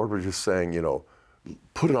like our Lord was just saying, you know,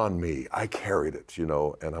 put it on me, I carried it, you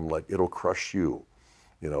know, and I'm like, it'll crush you,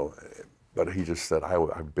 you know. But he just said,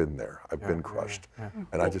 I've been there, I've been crushed.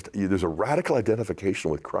 And I just, there's a radical identification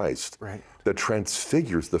with Christ that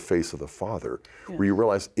transfigures the face of the Father, where you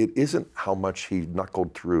realize it isn't how much he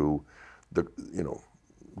knuckled through the, you know,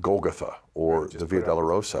 Golgotha or the Via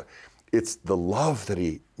Dolorosa. It's the love that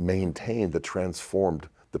he maintained that transformed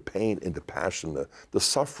the pain into passion. The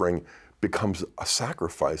suffering becomes a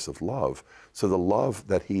sacrifice of love. So the love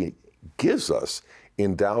that he gives us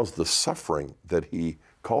endows the suffering that he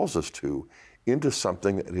calls us to into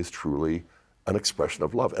something that is truly an expression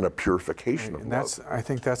of love and a purification of love. I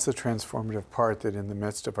think that's the transformative part, that in the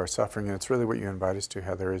midst of our suffering, and it's really what you invite us to,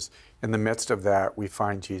 Heather, is in the midst of that, we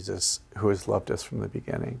find Jesus, who has loved us from the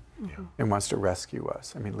beginning and wants to rescue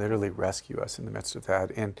us. I mean, literally rescue us in the midst of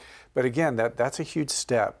that. But again, that's a huge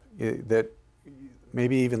step that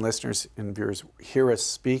maybe even listeners and viewers hear us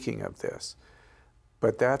speaking of this.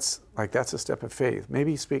 But that's a step of faith.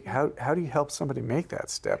 Maybe how do you help somebody make that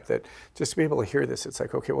step? That just to be able to hear this, it's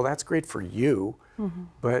like, okay, well, that's great for you,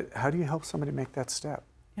 but how do you help somebody make that step?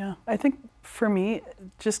 Yeah, I think for me,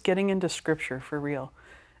 just getting into Scripture for real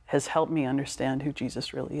has helped me understand who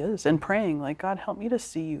Jesus really is, and praying like, God, help me to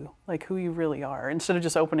see you, like who you really are, instead of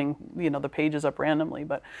just opening, you know, the pages up randomly,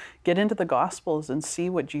 but get into the Gospels and see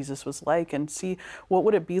what Jesus was like, and see what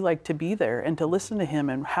would it be like to be there and to listen to him,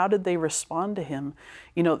 and how did they respond to him.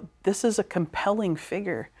 You know, this is a compelling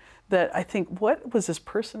figure that I think, what was his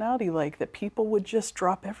personality like, that people would just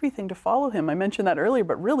drop everything to follow him? I mentioned that earlier,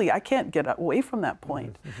 but really I can't get away from that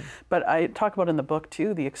point. But I talk about in the book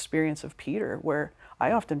too, the experience of Peter, where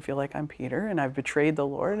I often feel like I'm Peter and I've betrayed the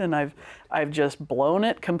Lord and I've just blown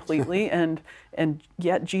it completely, and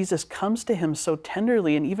yet Jesus comes to him so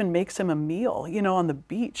tenderly and even makes him a meal, you know, on the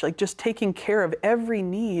beach, like just taking care of every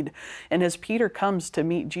need. And as Peter comes to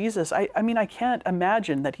meet Jesus, I mean, I can't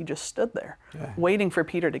imagine that he just stood there waiting for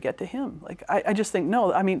Peter to get to him. Like, I just think,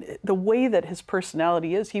 no, I mean, the way that his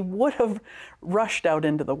personality is, he would have rushed out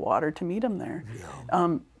into the water to meet him there.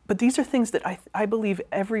 But these are things that I believe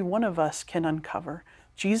every one of us can uncover.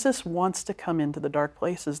 Jesus wants to come into the dark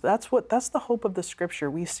places. That's the hope of the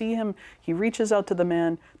Scripture. We see him, he reaches out to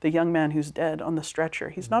the young man who's dead on the stretcher.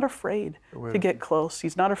 He's not afraid to get close.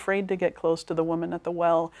 He's not afraid to get close to the woman at the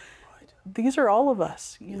well. These are all of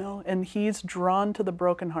us, you know, and he's drawn to the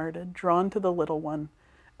brokenhearted, drawn to the little one.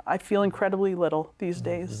 I feel incredibly little these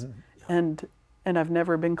days, and I've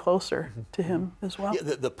never been closer to him as well.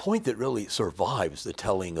 Yeah, the point that really survives the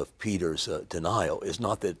telling of Peter's denial is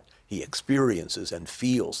not that he experiences and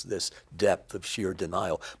feels this depth of sheer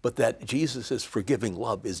denial, but that Jesus' forgiving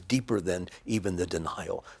love is deeper than even the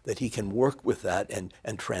denial, that he can work with that and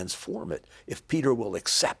transform it if Peter will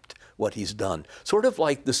accept what he's done. Sort of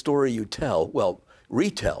like the story you tell,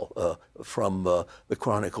 retell from the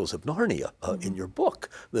Chronicles of Narnia in your book,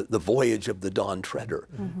 the voyage of the Dawn Treader.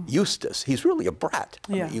 Eustace, he's really a brat.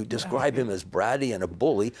 I mean, you describe him as bratty and a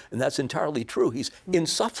bully, and that's entirely true. He's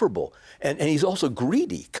insufferable, and he's also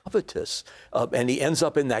greedy, covetous, and he ends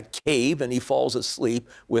up in that cave and he falls asleep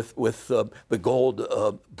with the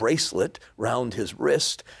gold bracelet round his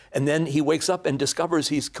wrist, and then he wakes up and discovers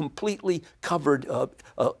he's completely covered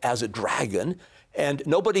as a dragon, and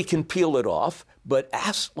nobody can peel it off, but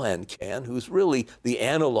Aslan can, who's really the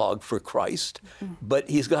analog for Christ, but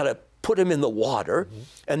he's got to put him in the water,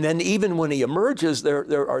 and then even when he emerges,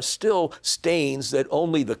 there are still stains that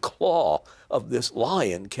only the claw of this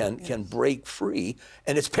lion can break free,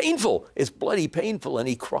 and it's painful, it's bloody painful, and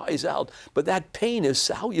he cries out, but that pain is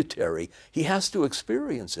salutary. He has to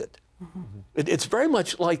experience it. It's very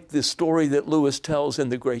much like the story that Lewis tells in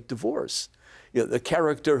The Great Divorce. You know, the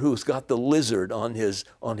character who's got the lizard on his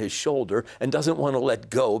shoulder and doesn't want to let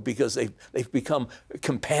go because they've become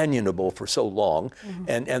companionable for so long,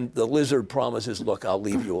 and the lizard promises, look, I'll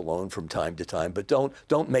leave you alone from time to time, but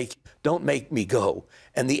don't make me go.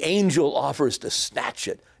 And the angel offers to snatch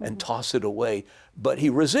it and toss it away, but he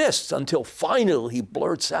resists until finally he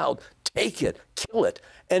blurts out, take it, kill it.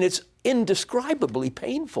 And indescribably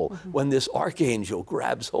painful when this archangel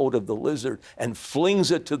grabs hold of the lizard and flings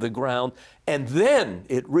it to the ground, and then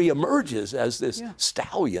it reemerges as this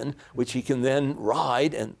stallion, which he can then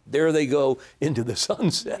ride, and there they go into the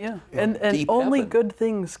sunset. Yeah, and only heaven. Good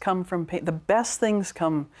things come from pain. The best things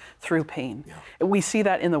come through pain. Yeah. We see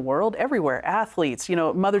that in the world everywhere. Athletes, you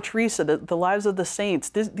know, Mother Teresa, the lives of the saints.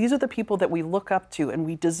 These are the people that we look up to, and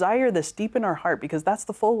we desire this deep in our heart because that's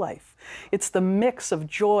the full life. It's the mix of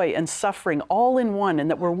joy and suffering all in one, and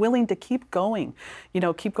that we're willing to keep going, you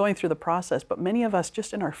know, keep going through the process. But many of us,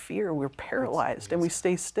 just in our fear, we're paralyzed and we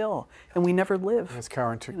stay still and we never live. It's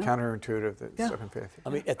counterintuitive, that stuff in faith. I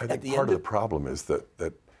mean, I think part of the problem is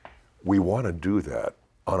that we want to do that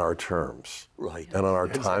on our terms, right, and on our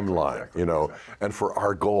timeline, you know, and for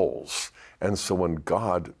our goals. And so when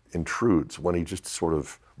God intrudes, when he just sort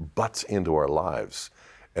of butts into our lives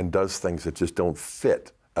and does things that just don't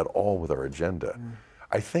fit at all with our agenda,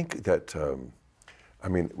 I think that, I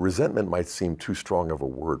mean, resentment might seem too strong of a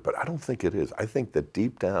word, but I don't think it is. I think that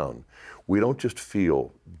deep down, we don't just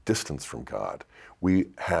feel distance from God, we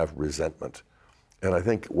have resentment. And I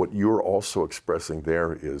think what you're also expressing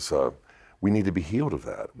there is we need to be healed of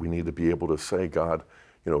that. We need to be able to say, God,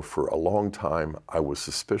 you know, for a long time I was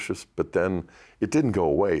suspicious, but then it didn't go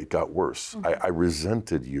away, it got worse. I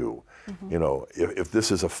resented you. You know, if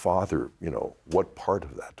this is a father, you know, what part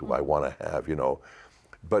of that do I want to have, you know?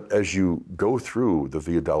 But as you go through the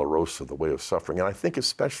Via Dolorosa, the way of suffering, and I think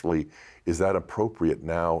especially is that appropriate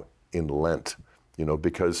now in Lent, you know,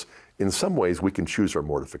 because in some ways we can choose our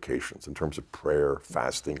mortifications in terms of prayer,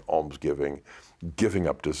 fasting, almsgiving, giving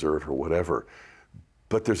up dessert or whatever.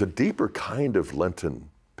 But there's a deeper kind of Lenten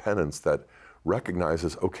penance that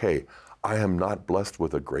recognizes, okay, I am not blessed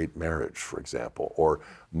with a great marriage, for example, or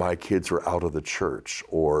my kids are out of the church,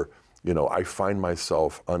 or, you know, I find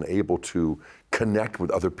myself unable to connect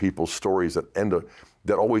with other people's stories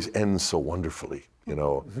that always end so wonderfully, you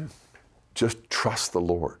know. Just trust the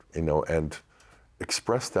Lord, you know, and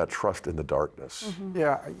express that trust in the darkness.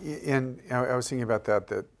 Yeah, and I was thinking about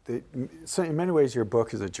that so in many ways your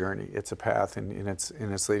book is a journey. It's a path, and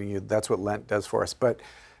it's leading you. That's what Lent does for us. But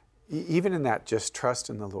even in that, just trust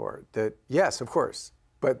in the Lord. That, yes, of course,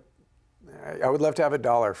 but I would love to have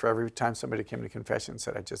 $1 for every time somebody came to confession and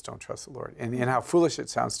said, I just don't trust the Lord. And how foolish it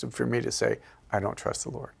sounds for me to say, I don't trust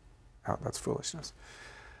the Lord. Oh, that's foolishness.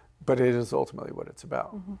 But it is ultimately what it's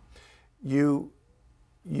about. You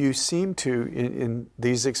seem to, in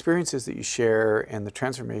these experiences that you share and the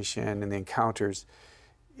transformation and the encounters,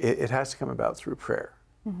 it has to come about through prayer.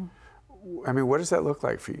 I mean, what does that look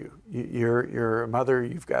like for you? You're a mother,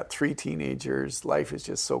 you've got 3 teenagers, life is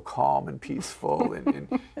just so calm and peaceful,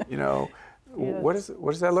 and you know, what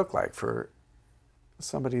does that look like for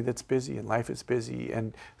somebody that's busy and life is busy?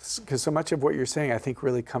 And because so much of what you're saying, I think,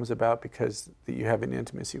 really comes about because you have an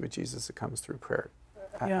intimacy with Jesus that comes through prayer.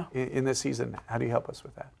 In this season, how do you help us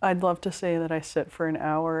with that? I'd love to say that I sit for an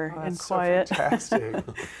hour in quiet. So fantastic.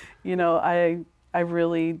 You know, I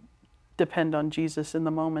really depend on Jesus in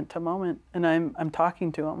the moment to moment, and I'm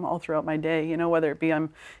talking to him all throughout my day, you know, whether it be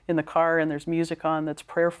I'm in the car and there's music on that's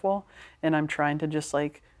prayerful, and I'm trying to just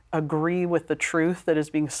like agree with the truth that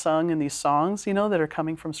is being sung in these songs, you know, that are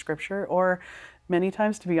coming from Scripture. Or many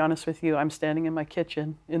times, to be honest with you, I'm standing in my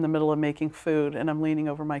kitchen in the middle of making food, and I'm leaning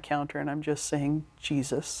over my counter and I'm just saying,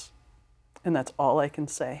 Jesus. And that's all I can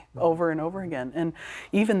say over and over again. And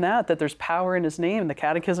even that there's power in his name. The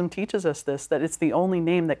Catechism teaches us this, that it's the only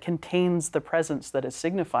name that contains the presence that it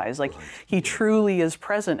signifies. Like, he truly is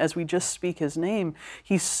present as we just speak his name.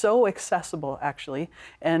 He's so accessible, actually.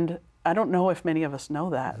 And I don't know if many of us know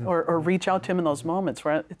that or reach out to him in those moments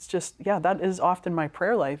where it's just, that is often my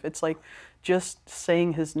prayer life. It's like just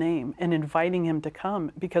saying his name and inviting him to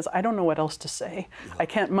come, because I don't know what else to say. I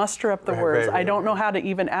can't muster up the words. I don't know how to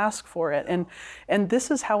even ask for it. And this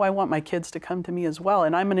is how I want my kids to come to me as well.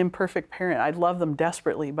 And I'm an imperfect parent. I love them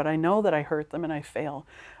desperately, but I know that I hurt them and I fail.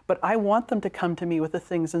 But I want them to come to me with the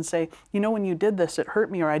things and say, you know, when you did this, it hurt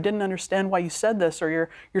me, or I didn't understand why you said this, or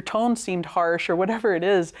your tone seemed harsh, or whatever it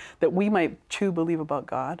is that we might too believe about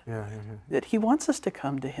God. That he wants us to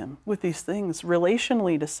come to him with these things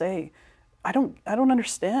relationally, to say, I don't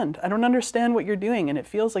understand. I don't understand what you're doing, and it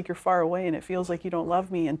feels like you're far away, and it feels like you don't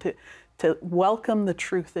love me, and to welcome the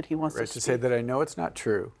truth that he wants us to say that I know it's not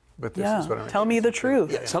true, but this is what I'm tell me the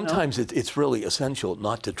truth. Yeah, sometimes it's really essential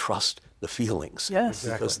not to trust the feelings. Yes.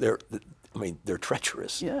 Because they're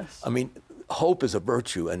treacherous. Yes. I mean, hope is a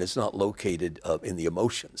virtue, and it's not located in the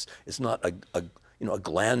emotions. It's not a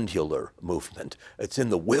glandular movement. It's in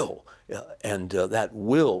the will, and that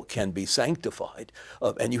will can be sanctified.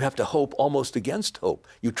 And you have to hope almost against hope.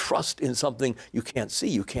 You trust in something you can't see,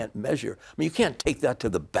 you can't measure. I mean, you can't take that to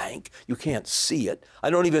the bank. You can't see it. I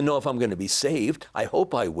don't even know if I'm going to be saved. I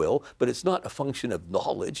hope I will, but it's not a function of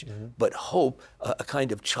knowledge, but hope, a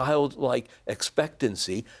kind of childlike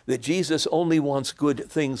expectancy that Jesus only wants good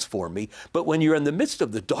things for me. But when you're in the midst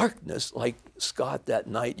of the darkness, like Scott that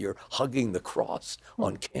night, you're hugging the cross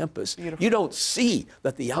on campus, you don't see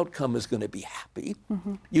that the outcome is going to be happy.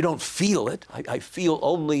 You don't feel it. I feel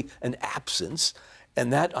only an absence.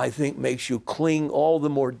 And that, I think, makes you cling all the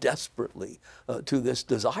more desperately to this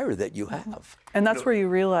desire that you have. And that's where you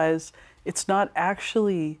realize it's not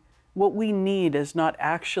actually, what we need is not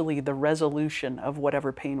actually the resolution of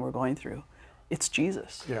whatever pain we're going through. It's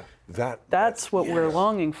Jesus. Yeah, that's what we're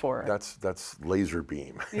longing for. That's laser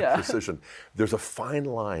beam Yeah. precision. There's a fine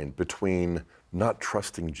line between not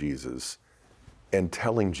trusting Jesus and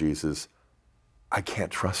telling Jesus, I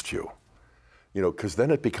can't trust you. Because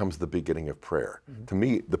then it becomes the beginning of prayer. To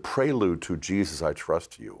me, the prelude to Jesus, I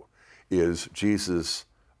trust you, is Jesus,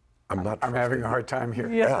 I'm having a hard time here.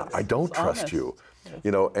 Yeah, I don't trust you.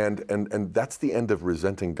 Yes. And that's the end of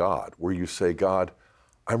resenting God, where you say, God,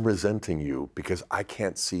 I'm resenting you because I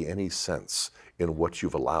can't see any sense in what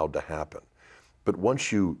you've allowed to happen. But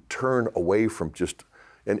once you turn away from just,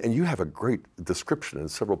 and you have a great description in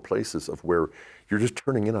several places of where you're just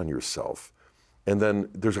turning in on yourself. And then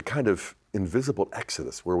there's a kind of invisible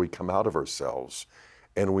exodus where we come out of ourselves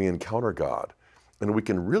and we encounter God. And we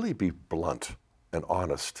can really be blunt and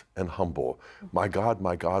honest and humble. My God,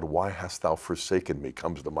 why hast thou forsaken me,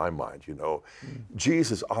 comes to my mind,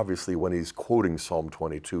 Jesus, obviously, when he's quoting Psalm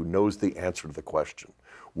 22, knows the answer to the question.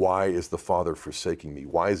 Why is the Father forsaking me?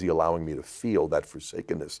 Why is he allowing me to feel that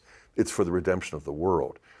forsakenness? It's for the redemption of the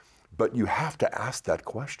world. But you have to ask that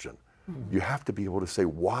question. You have to be able to say,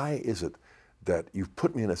 why is it that you've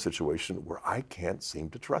put me in a situation where I can't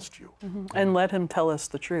seem to trust you? And let him tell us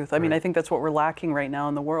the truth. I mean, I think that's what we're lacking right now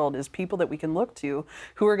in the world, is people that we can look to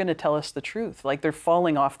who are going to tell us the truth. Like, they're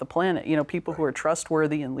falling off the planet. People who are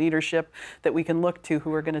trustworthy in leadership that we can look to,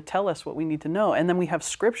 who are going to tell us what we need to know. And then we have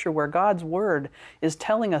scripture where God's word is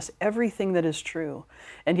telling us everything that is true.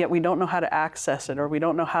 And yet we don't know how to access it, or we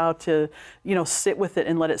don't know how to, sit with it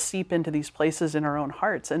and let it seep into these places in our own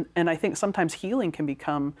hearts. And I think sometimes healing can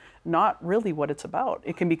become not really what it's about.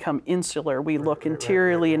 It can become insular. We look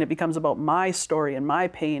interiorly and it becomes about my story and my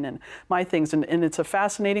pain and my things. And it's a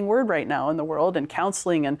fascinating word right now in the world, and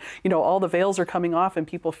counseling, and all the veils are coming off and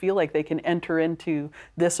people feel like they can enter into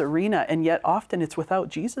this arena, and yet often it's without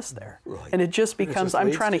Jesus there. And it just becomes,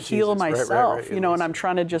 I'm trying to heal myself, and I'm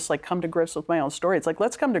trying to just come to grips with my own story. It's like,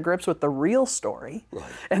 let's come to grips with the real story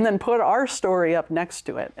and then put our story up next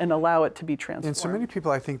to it and allow it to be transformed. And so many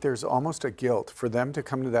people, I think there's almost a guilt for them to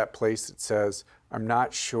come to that place that says, I'm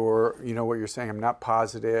not sure, what you're saying, I'm not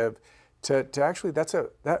positive, to actually,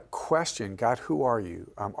 that question, God, who are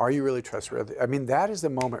you? Are you really trustworthy? I mean, that is the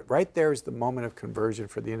moment, right there is the moment of conversion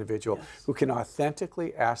for the individual who can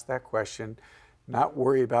authentically ask that question, not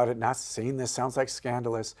worry about it, not saying this sounds like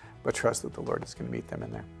scandalous, but trust that the Lord is going to meet them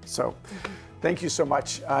in there. So thank you so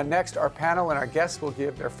much. Next, our panel and our guests will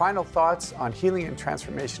give their final thoughts on healing and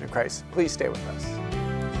transformation in Christ. Please stay with us.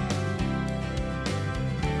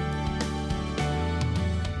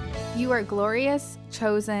 You are glorious,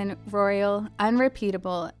 chosen, royal,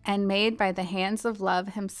 unrepeatable, and made by the hands of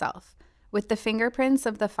love himself, with the fingerprints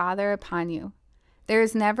of the Father upon you. There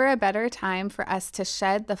is never a better time for us to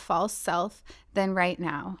shed the false self than right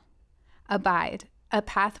now. Abide, a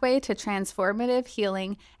pathway to transformative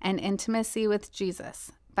healing and intimacy with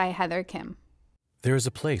Jesus, by Heather Khym. There is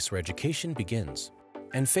a place where education begins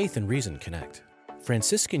and faith and reason connect.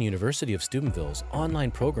 Franciscan University of Steubenville's online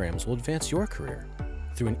programs will advance your career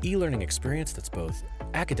through an e-learning experience that's both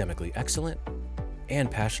academically excellent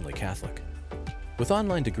and passionately Catholic. With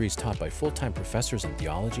online degrees taught by full-time professors in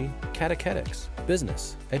theology, catechetics,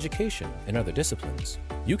 business, education, and other disciplines,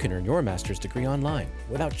 you can earn your master's degree online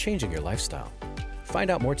without changing your lifestyle.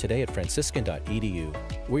 Find out more today at franciscan.edu,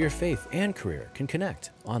 where your faith and career can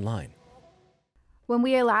connect online. When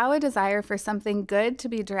we allow a desire for something good to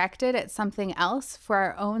be directed at something else for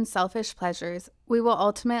our own selfish pleasures, we will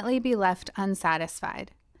ultimately be left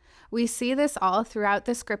unsatisfied. We see this all throughout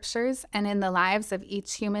the scriptures and in the lives of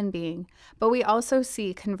each human being, but we also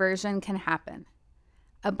see conversion can happen.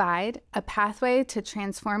 Abide, a pathway to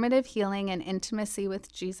transformative healing and intimacy with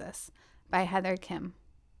Jesus, by Heather Khym.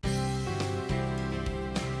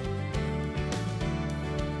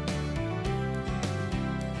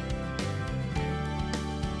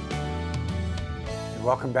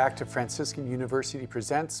 Welcome back to Franciscan University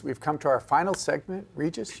Presents. We've come to our final segment.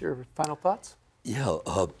 Regis, your final thoughts? Yeah,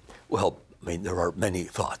 well, I mean, there are many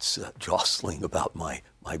thoughts jostling about my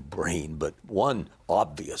brain, but one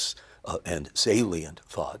obvious and salient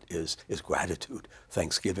thought is gratitude,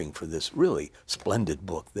 thanksgiving for this really splendid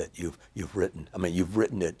book that you've written. I mean, you've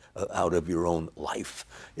written it out of your own life.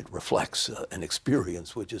 It reflects an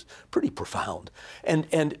experience which is pretty profound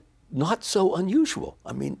and not so unusual.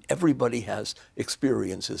 I mean, everybody has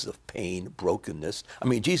experiences of pain, brokenness. I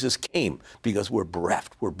mean, Jesus came because we're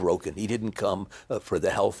bereft, we're broken. He didn't come for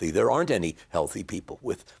the healthy. There aren't any healthy people,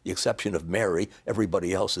 with the exception of Mary.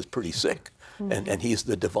 Everybody else is pretty sick. And he's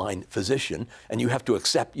the divine physician, and you have to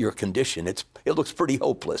accept your condition. It looks pretty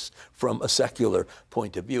hopeless from a secular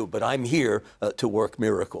point of view, but I'm here to work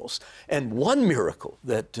miracles. And one miracle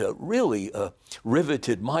that really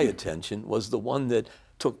riveted my attention was the one that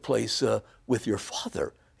took place with your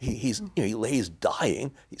father. He lays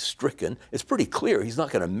dying, he's stricken. It's pretty clear he's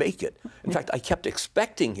not going to make it. In fact, I kept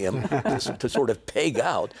expecting him to sort of peg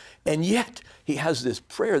out, and yet he has this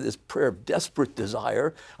prayer of desperate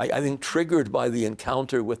desire, I think triggered by the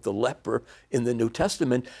encounter with the leper in the New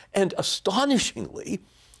Testament, and astonishingly,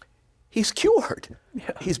 he's cured.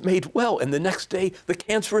 Yeah. He's made well, and the next day the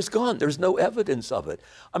cancer is gone. There's no evidence of it.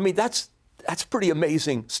 I mean, that's pretty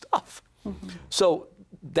amazing stuff. So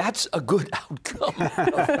that's a good outcome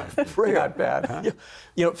of prayer. Not bad, huh? Yeah.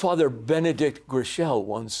 You know, Father Benedict Grichel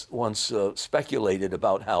once speculated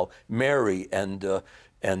about how Mary and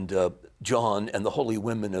John and the holy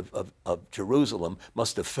women of Jerusalem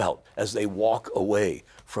must have felt as they walk away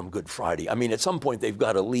from Good Friday. I mean, at some point they've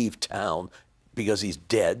got to leave town because he's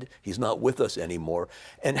dead, he's not with us anymore,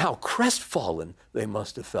 and how crestfallen they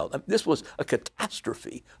must have felt. I mean, this was a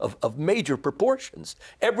catastrophe of major proportions.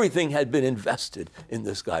 Everything had been invested in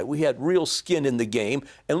this guy. We had real skin in the game,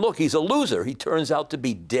 and look, he's a loser. He turns out to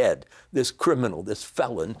be dead, this criminal, this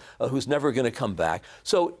felon who's never going to come back.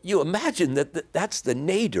 So you imagine that's the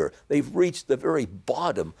nadir. They've reached the very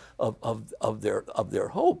bottom of their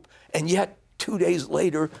hope, and yet 2 days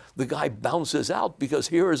later, the guy bounces out because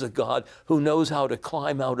here is a God who knows how to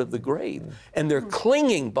climb out of the grave. And they're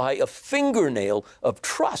clinging by a fingernail of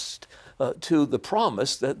trust to the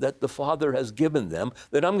promise that the Father has given them,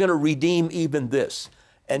 that I'm going to redeem even this.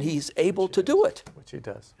 And he's able to do it. Which he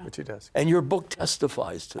does. And your book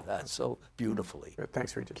testifies to that so beautifully. Good.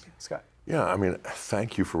 Thanks, Regis. Scott. Yeah, I mean,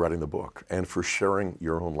 thank you for writing the book and for sharing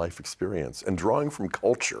your own life experience and drawing from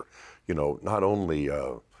culture. You know, not only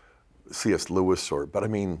C.S. Lewis, but I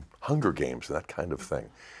mean, Hunger Games and that kind of thing.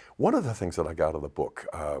 One of the things that I got out of the book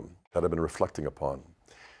that I've been reflecting upon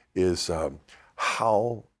is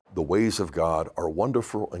how the ways of God are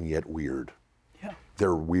wonderful and yet weird. Yeah.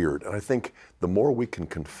 They're weird. And I think the more we can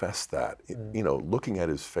confess that, you know, looking at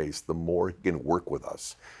his face, the more he can work with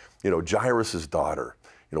us. You know, Jairus' daughter,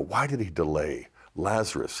 you know, why did he delay?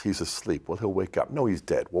 Lazarus, he's asleep. Well, he'll wake up. No, he's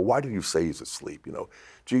dead. Well, why did you say he's asleep? You know,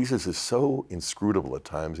 Jesus is so inscrutable at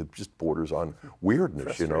times, it just borders on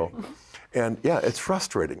weirdness, you know. And yeah, it's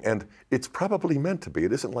frustrating. And it's probably meant to be.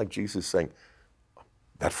 It isn't like Jesus saying,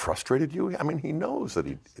 that frustrated you? I mean, he knows that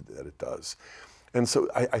it does. And so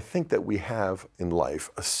I think that we have in life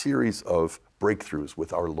a series of breakthroughs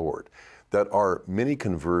with our Lord that are mini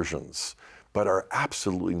conversions, but are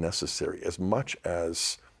absolutely necessary as much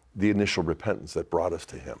as the initial repentance that brought us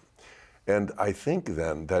to him. And I think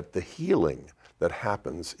then that the healing that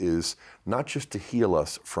happens is not just to heal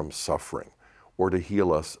us from suffering or to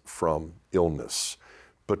heal us from illness,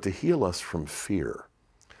 but to heal us from fear.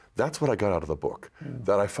 That's what I got out of the book,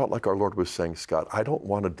 that I felt like our Lord was saying, Scott, I don't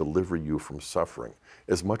want to deliver you from suffering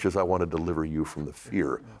as much as I want to deliver you from the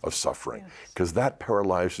fear of suffering, because that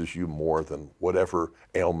paralyzes you more than whatever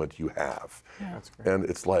ailment you have. Yeah, that's great. And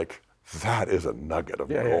it's like, that is a nugget of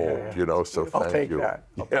gold, you know, so thank you.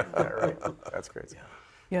 I'll take that, right? That's great.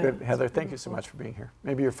 Yeah. Good. Heather, thank you so much for being here.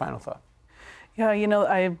 Maybe your final thought. Yeah, you know,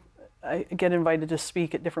 I get invited to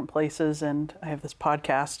speak at different places, and I have this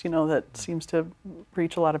podcast, you know, that seems to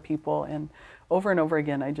reach a lot of people. And over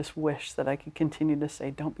again, I just wish that I could continue to say,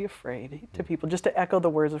 don't be afraid to people, just to echo the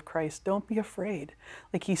words of Christ. Don't be afraid.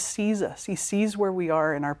 Like, he sees us. He sees where we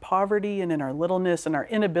are in our poverty and in our littleness and our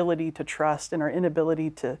inability to trust and our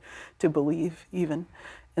inability to believe even.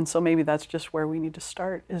 And so maybe that's just where we need to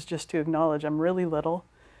start, is just to acknowledge I'm really little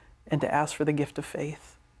and to ask for the gift of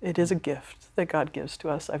faith. It is a gift that God gives to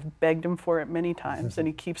us. I've begged him for it many times, and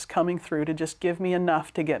he keeps coming through to just give me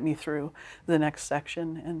enough to get me through the next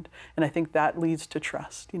section. And I think that leads to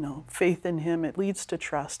trust. You know, faith in him, it leads to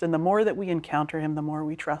trust. And the more that we encounter him, the more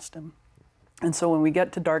we trust him. And so when we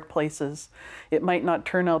get to dark places, it might not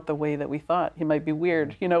turn out the way that we thought. It might be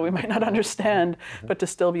weird, we might not understand, but to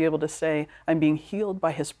still be able to say, I'm being healed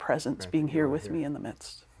by his presence, being here with me in the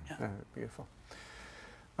midst. Yeah. Beautiful.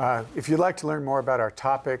 If you'd like to learn more about our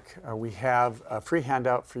topic, we have a free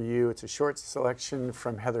handout for you. It's a short selection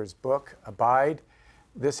from Heather's book, Abide.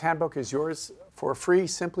 This handbook is yours for free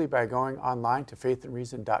simply by going online to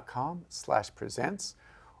faithandreason.com/presents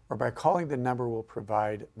or by calling the number we'll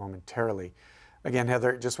provide momentarily. Again,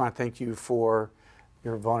 Heather, just want to thank you for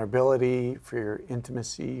your vulnerability, for your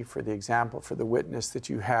intimacy, for the example, for the witness that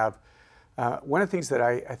you have. One of the things that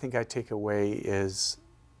I think I take away is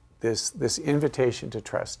this invitation to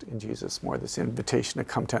trust in Jesus more, this invitation to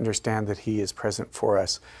come to understand that he is present for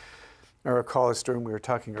us. I recall a story, we were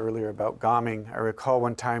talking earlier about Gaming. I recall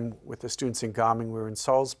one time with the students in Gaming, we were in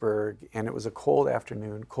Salzburg, and it was a cold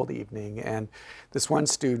afternoon, cold evening, and this one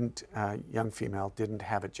student, young female, didn't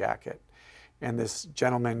have a jacket. And this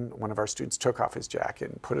gentleman, one of our students, took off his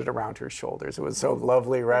jacket and put it around her shoulders. It was so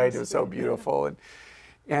lovely, right? It was so beautiful.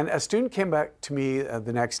 And a student came back to me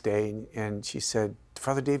the next day, and she said,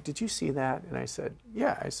 Father Dave, did you see that? And I said,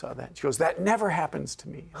 yeah, I saw that. She goes, that never happens to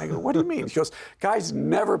me. And I go, what do you mean? She goes, guys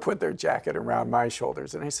never put their jacket around my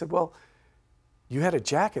shoulders. And I said, well, you had a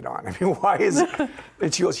jacket on. I mean, why is it?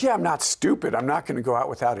 And she goes, yeah, I'm not stupid. I'm not going to go out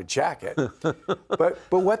without a jacket. But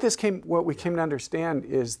what we came to understand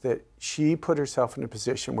is that she put herself in a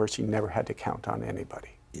position where she never had to count on anybody.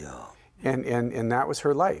 Yeah. And that was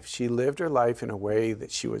her life. She lived her life in a way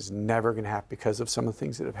that she was never going to have because of some of the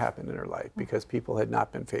things that have happened in her life, because people had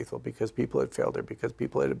not been faithful, because people had failed her, because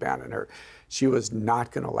people had abandoned her. She was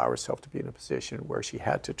not going to allow herself to be in a position where she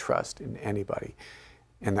had to trust in anybody.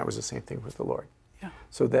 And that was the same thing with the Lord. Yeah.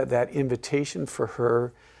 So that invitation for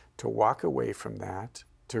her to walk away from that,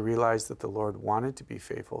 to realize that the Lord wanted to be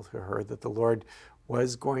faithful to her, that the Lord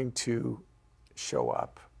was going to show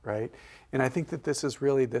up, right? And I think that this is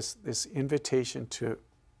really this invitation to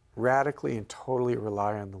radically and totally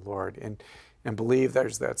rely on the Lord and believe.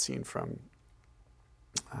 There's that scene from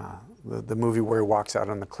the movie where he walks out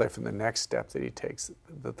on the cliff, and the next step that he takes,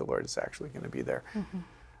 that the Lord is actually going to be there. Mm-hmm.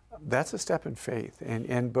 That's a step in faith.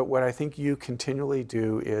 But what I think you continually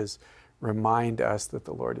do is remind us that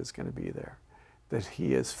the Lord is going to be there, that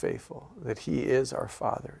he is faithful, that he is our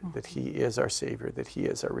Father, mm-hmm. that he is our Savior, that he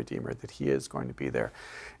is our Redeemer, that he is going to be there.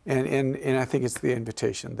 And I think it's the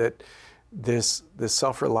invitation that this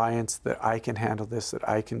self-reliance, that I can handle this, that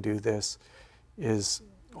I can do this, is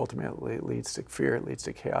ultimately, it leads to fear, it leads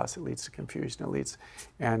to chaos, it leads to confusion,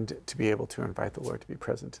 and to be able to invite the Lord to be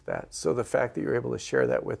present to that. So the fact that you're able to share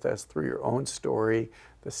that with us through your own story,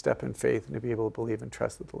 the step in faith, and to be able to believe and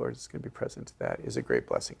trust that the Lord is going to be present to that is a great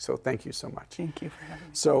blessing. So thank you so much. Thank you for having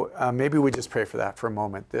me. So maybe we just pray for that for a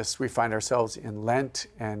moment. We find ourselves in Lent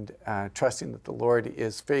and trusting that the Lord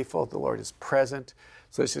is faithful, the Lord is present.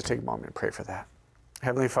 So let's just take a moment and pray for that.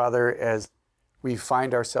 Heavenly Father, as we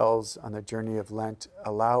find ourselves on the journey of Lent,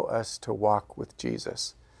 allow us to walk with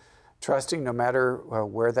Jesus, trusting no matter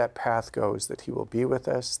where that path goes, that he will be with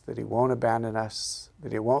us, that he won't abandon us,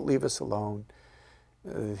 that he won't leave us alone,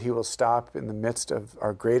 that he will stop in the midst of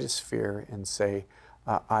our greatest fear and say,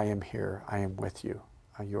 I am here, I am with you,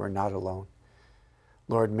 you are not alone.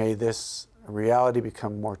 Lord, may this reality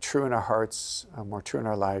become more true in our hearts, more true in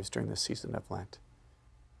our lives during the season of Lent.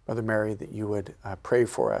 Mother Mary, that you would pray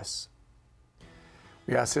for us.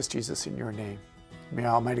 We ask this, Jesus, in your name. May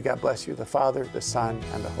Almighty God bless you, the Father, the Son,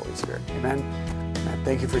 and the Holy Spirit. Amen. Amen.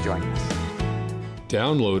 Thank you for joining us.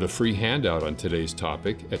 Download a free handout on today's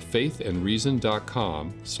topic at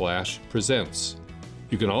faithandreason.com/presents.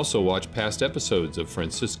 You can also watch past episodes of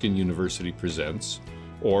Franciscan University Presents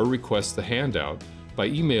or request the handout by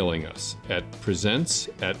emailing us at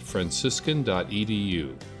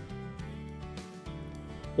presents@franciscan.edu.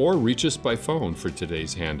 Or reach us by phone for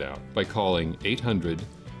today's handout by calling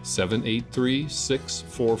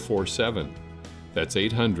 800-783-6447. That's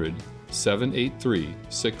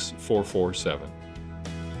 800-783-6447.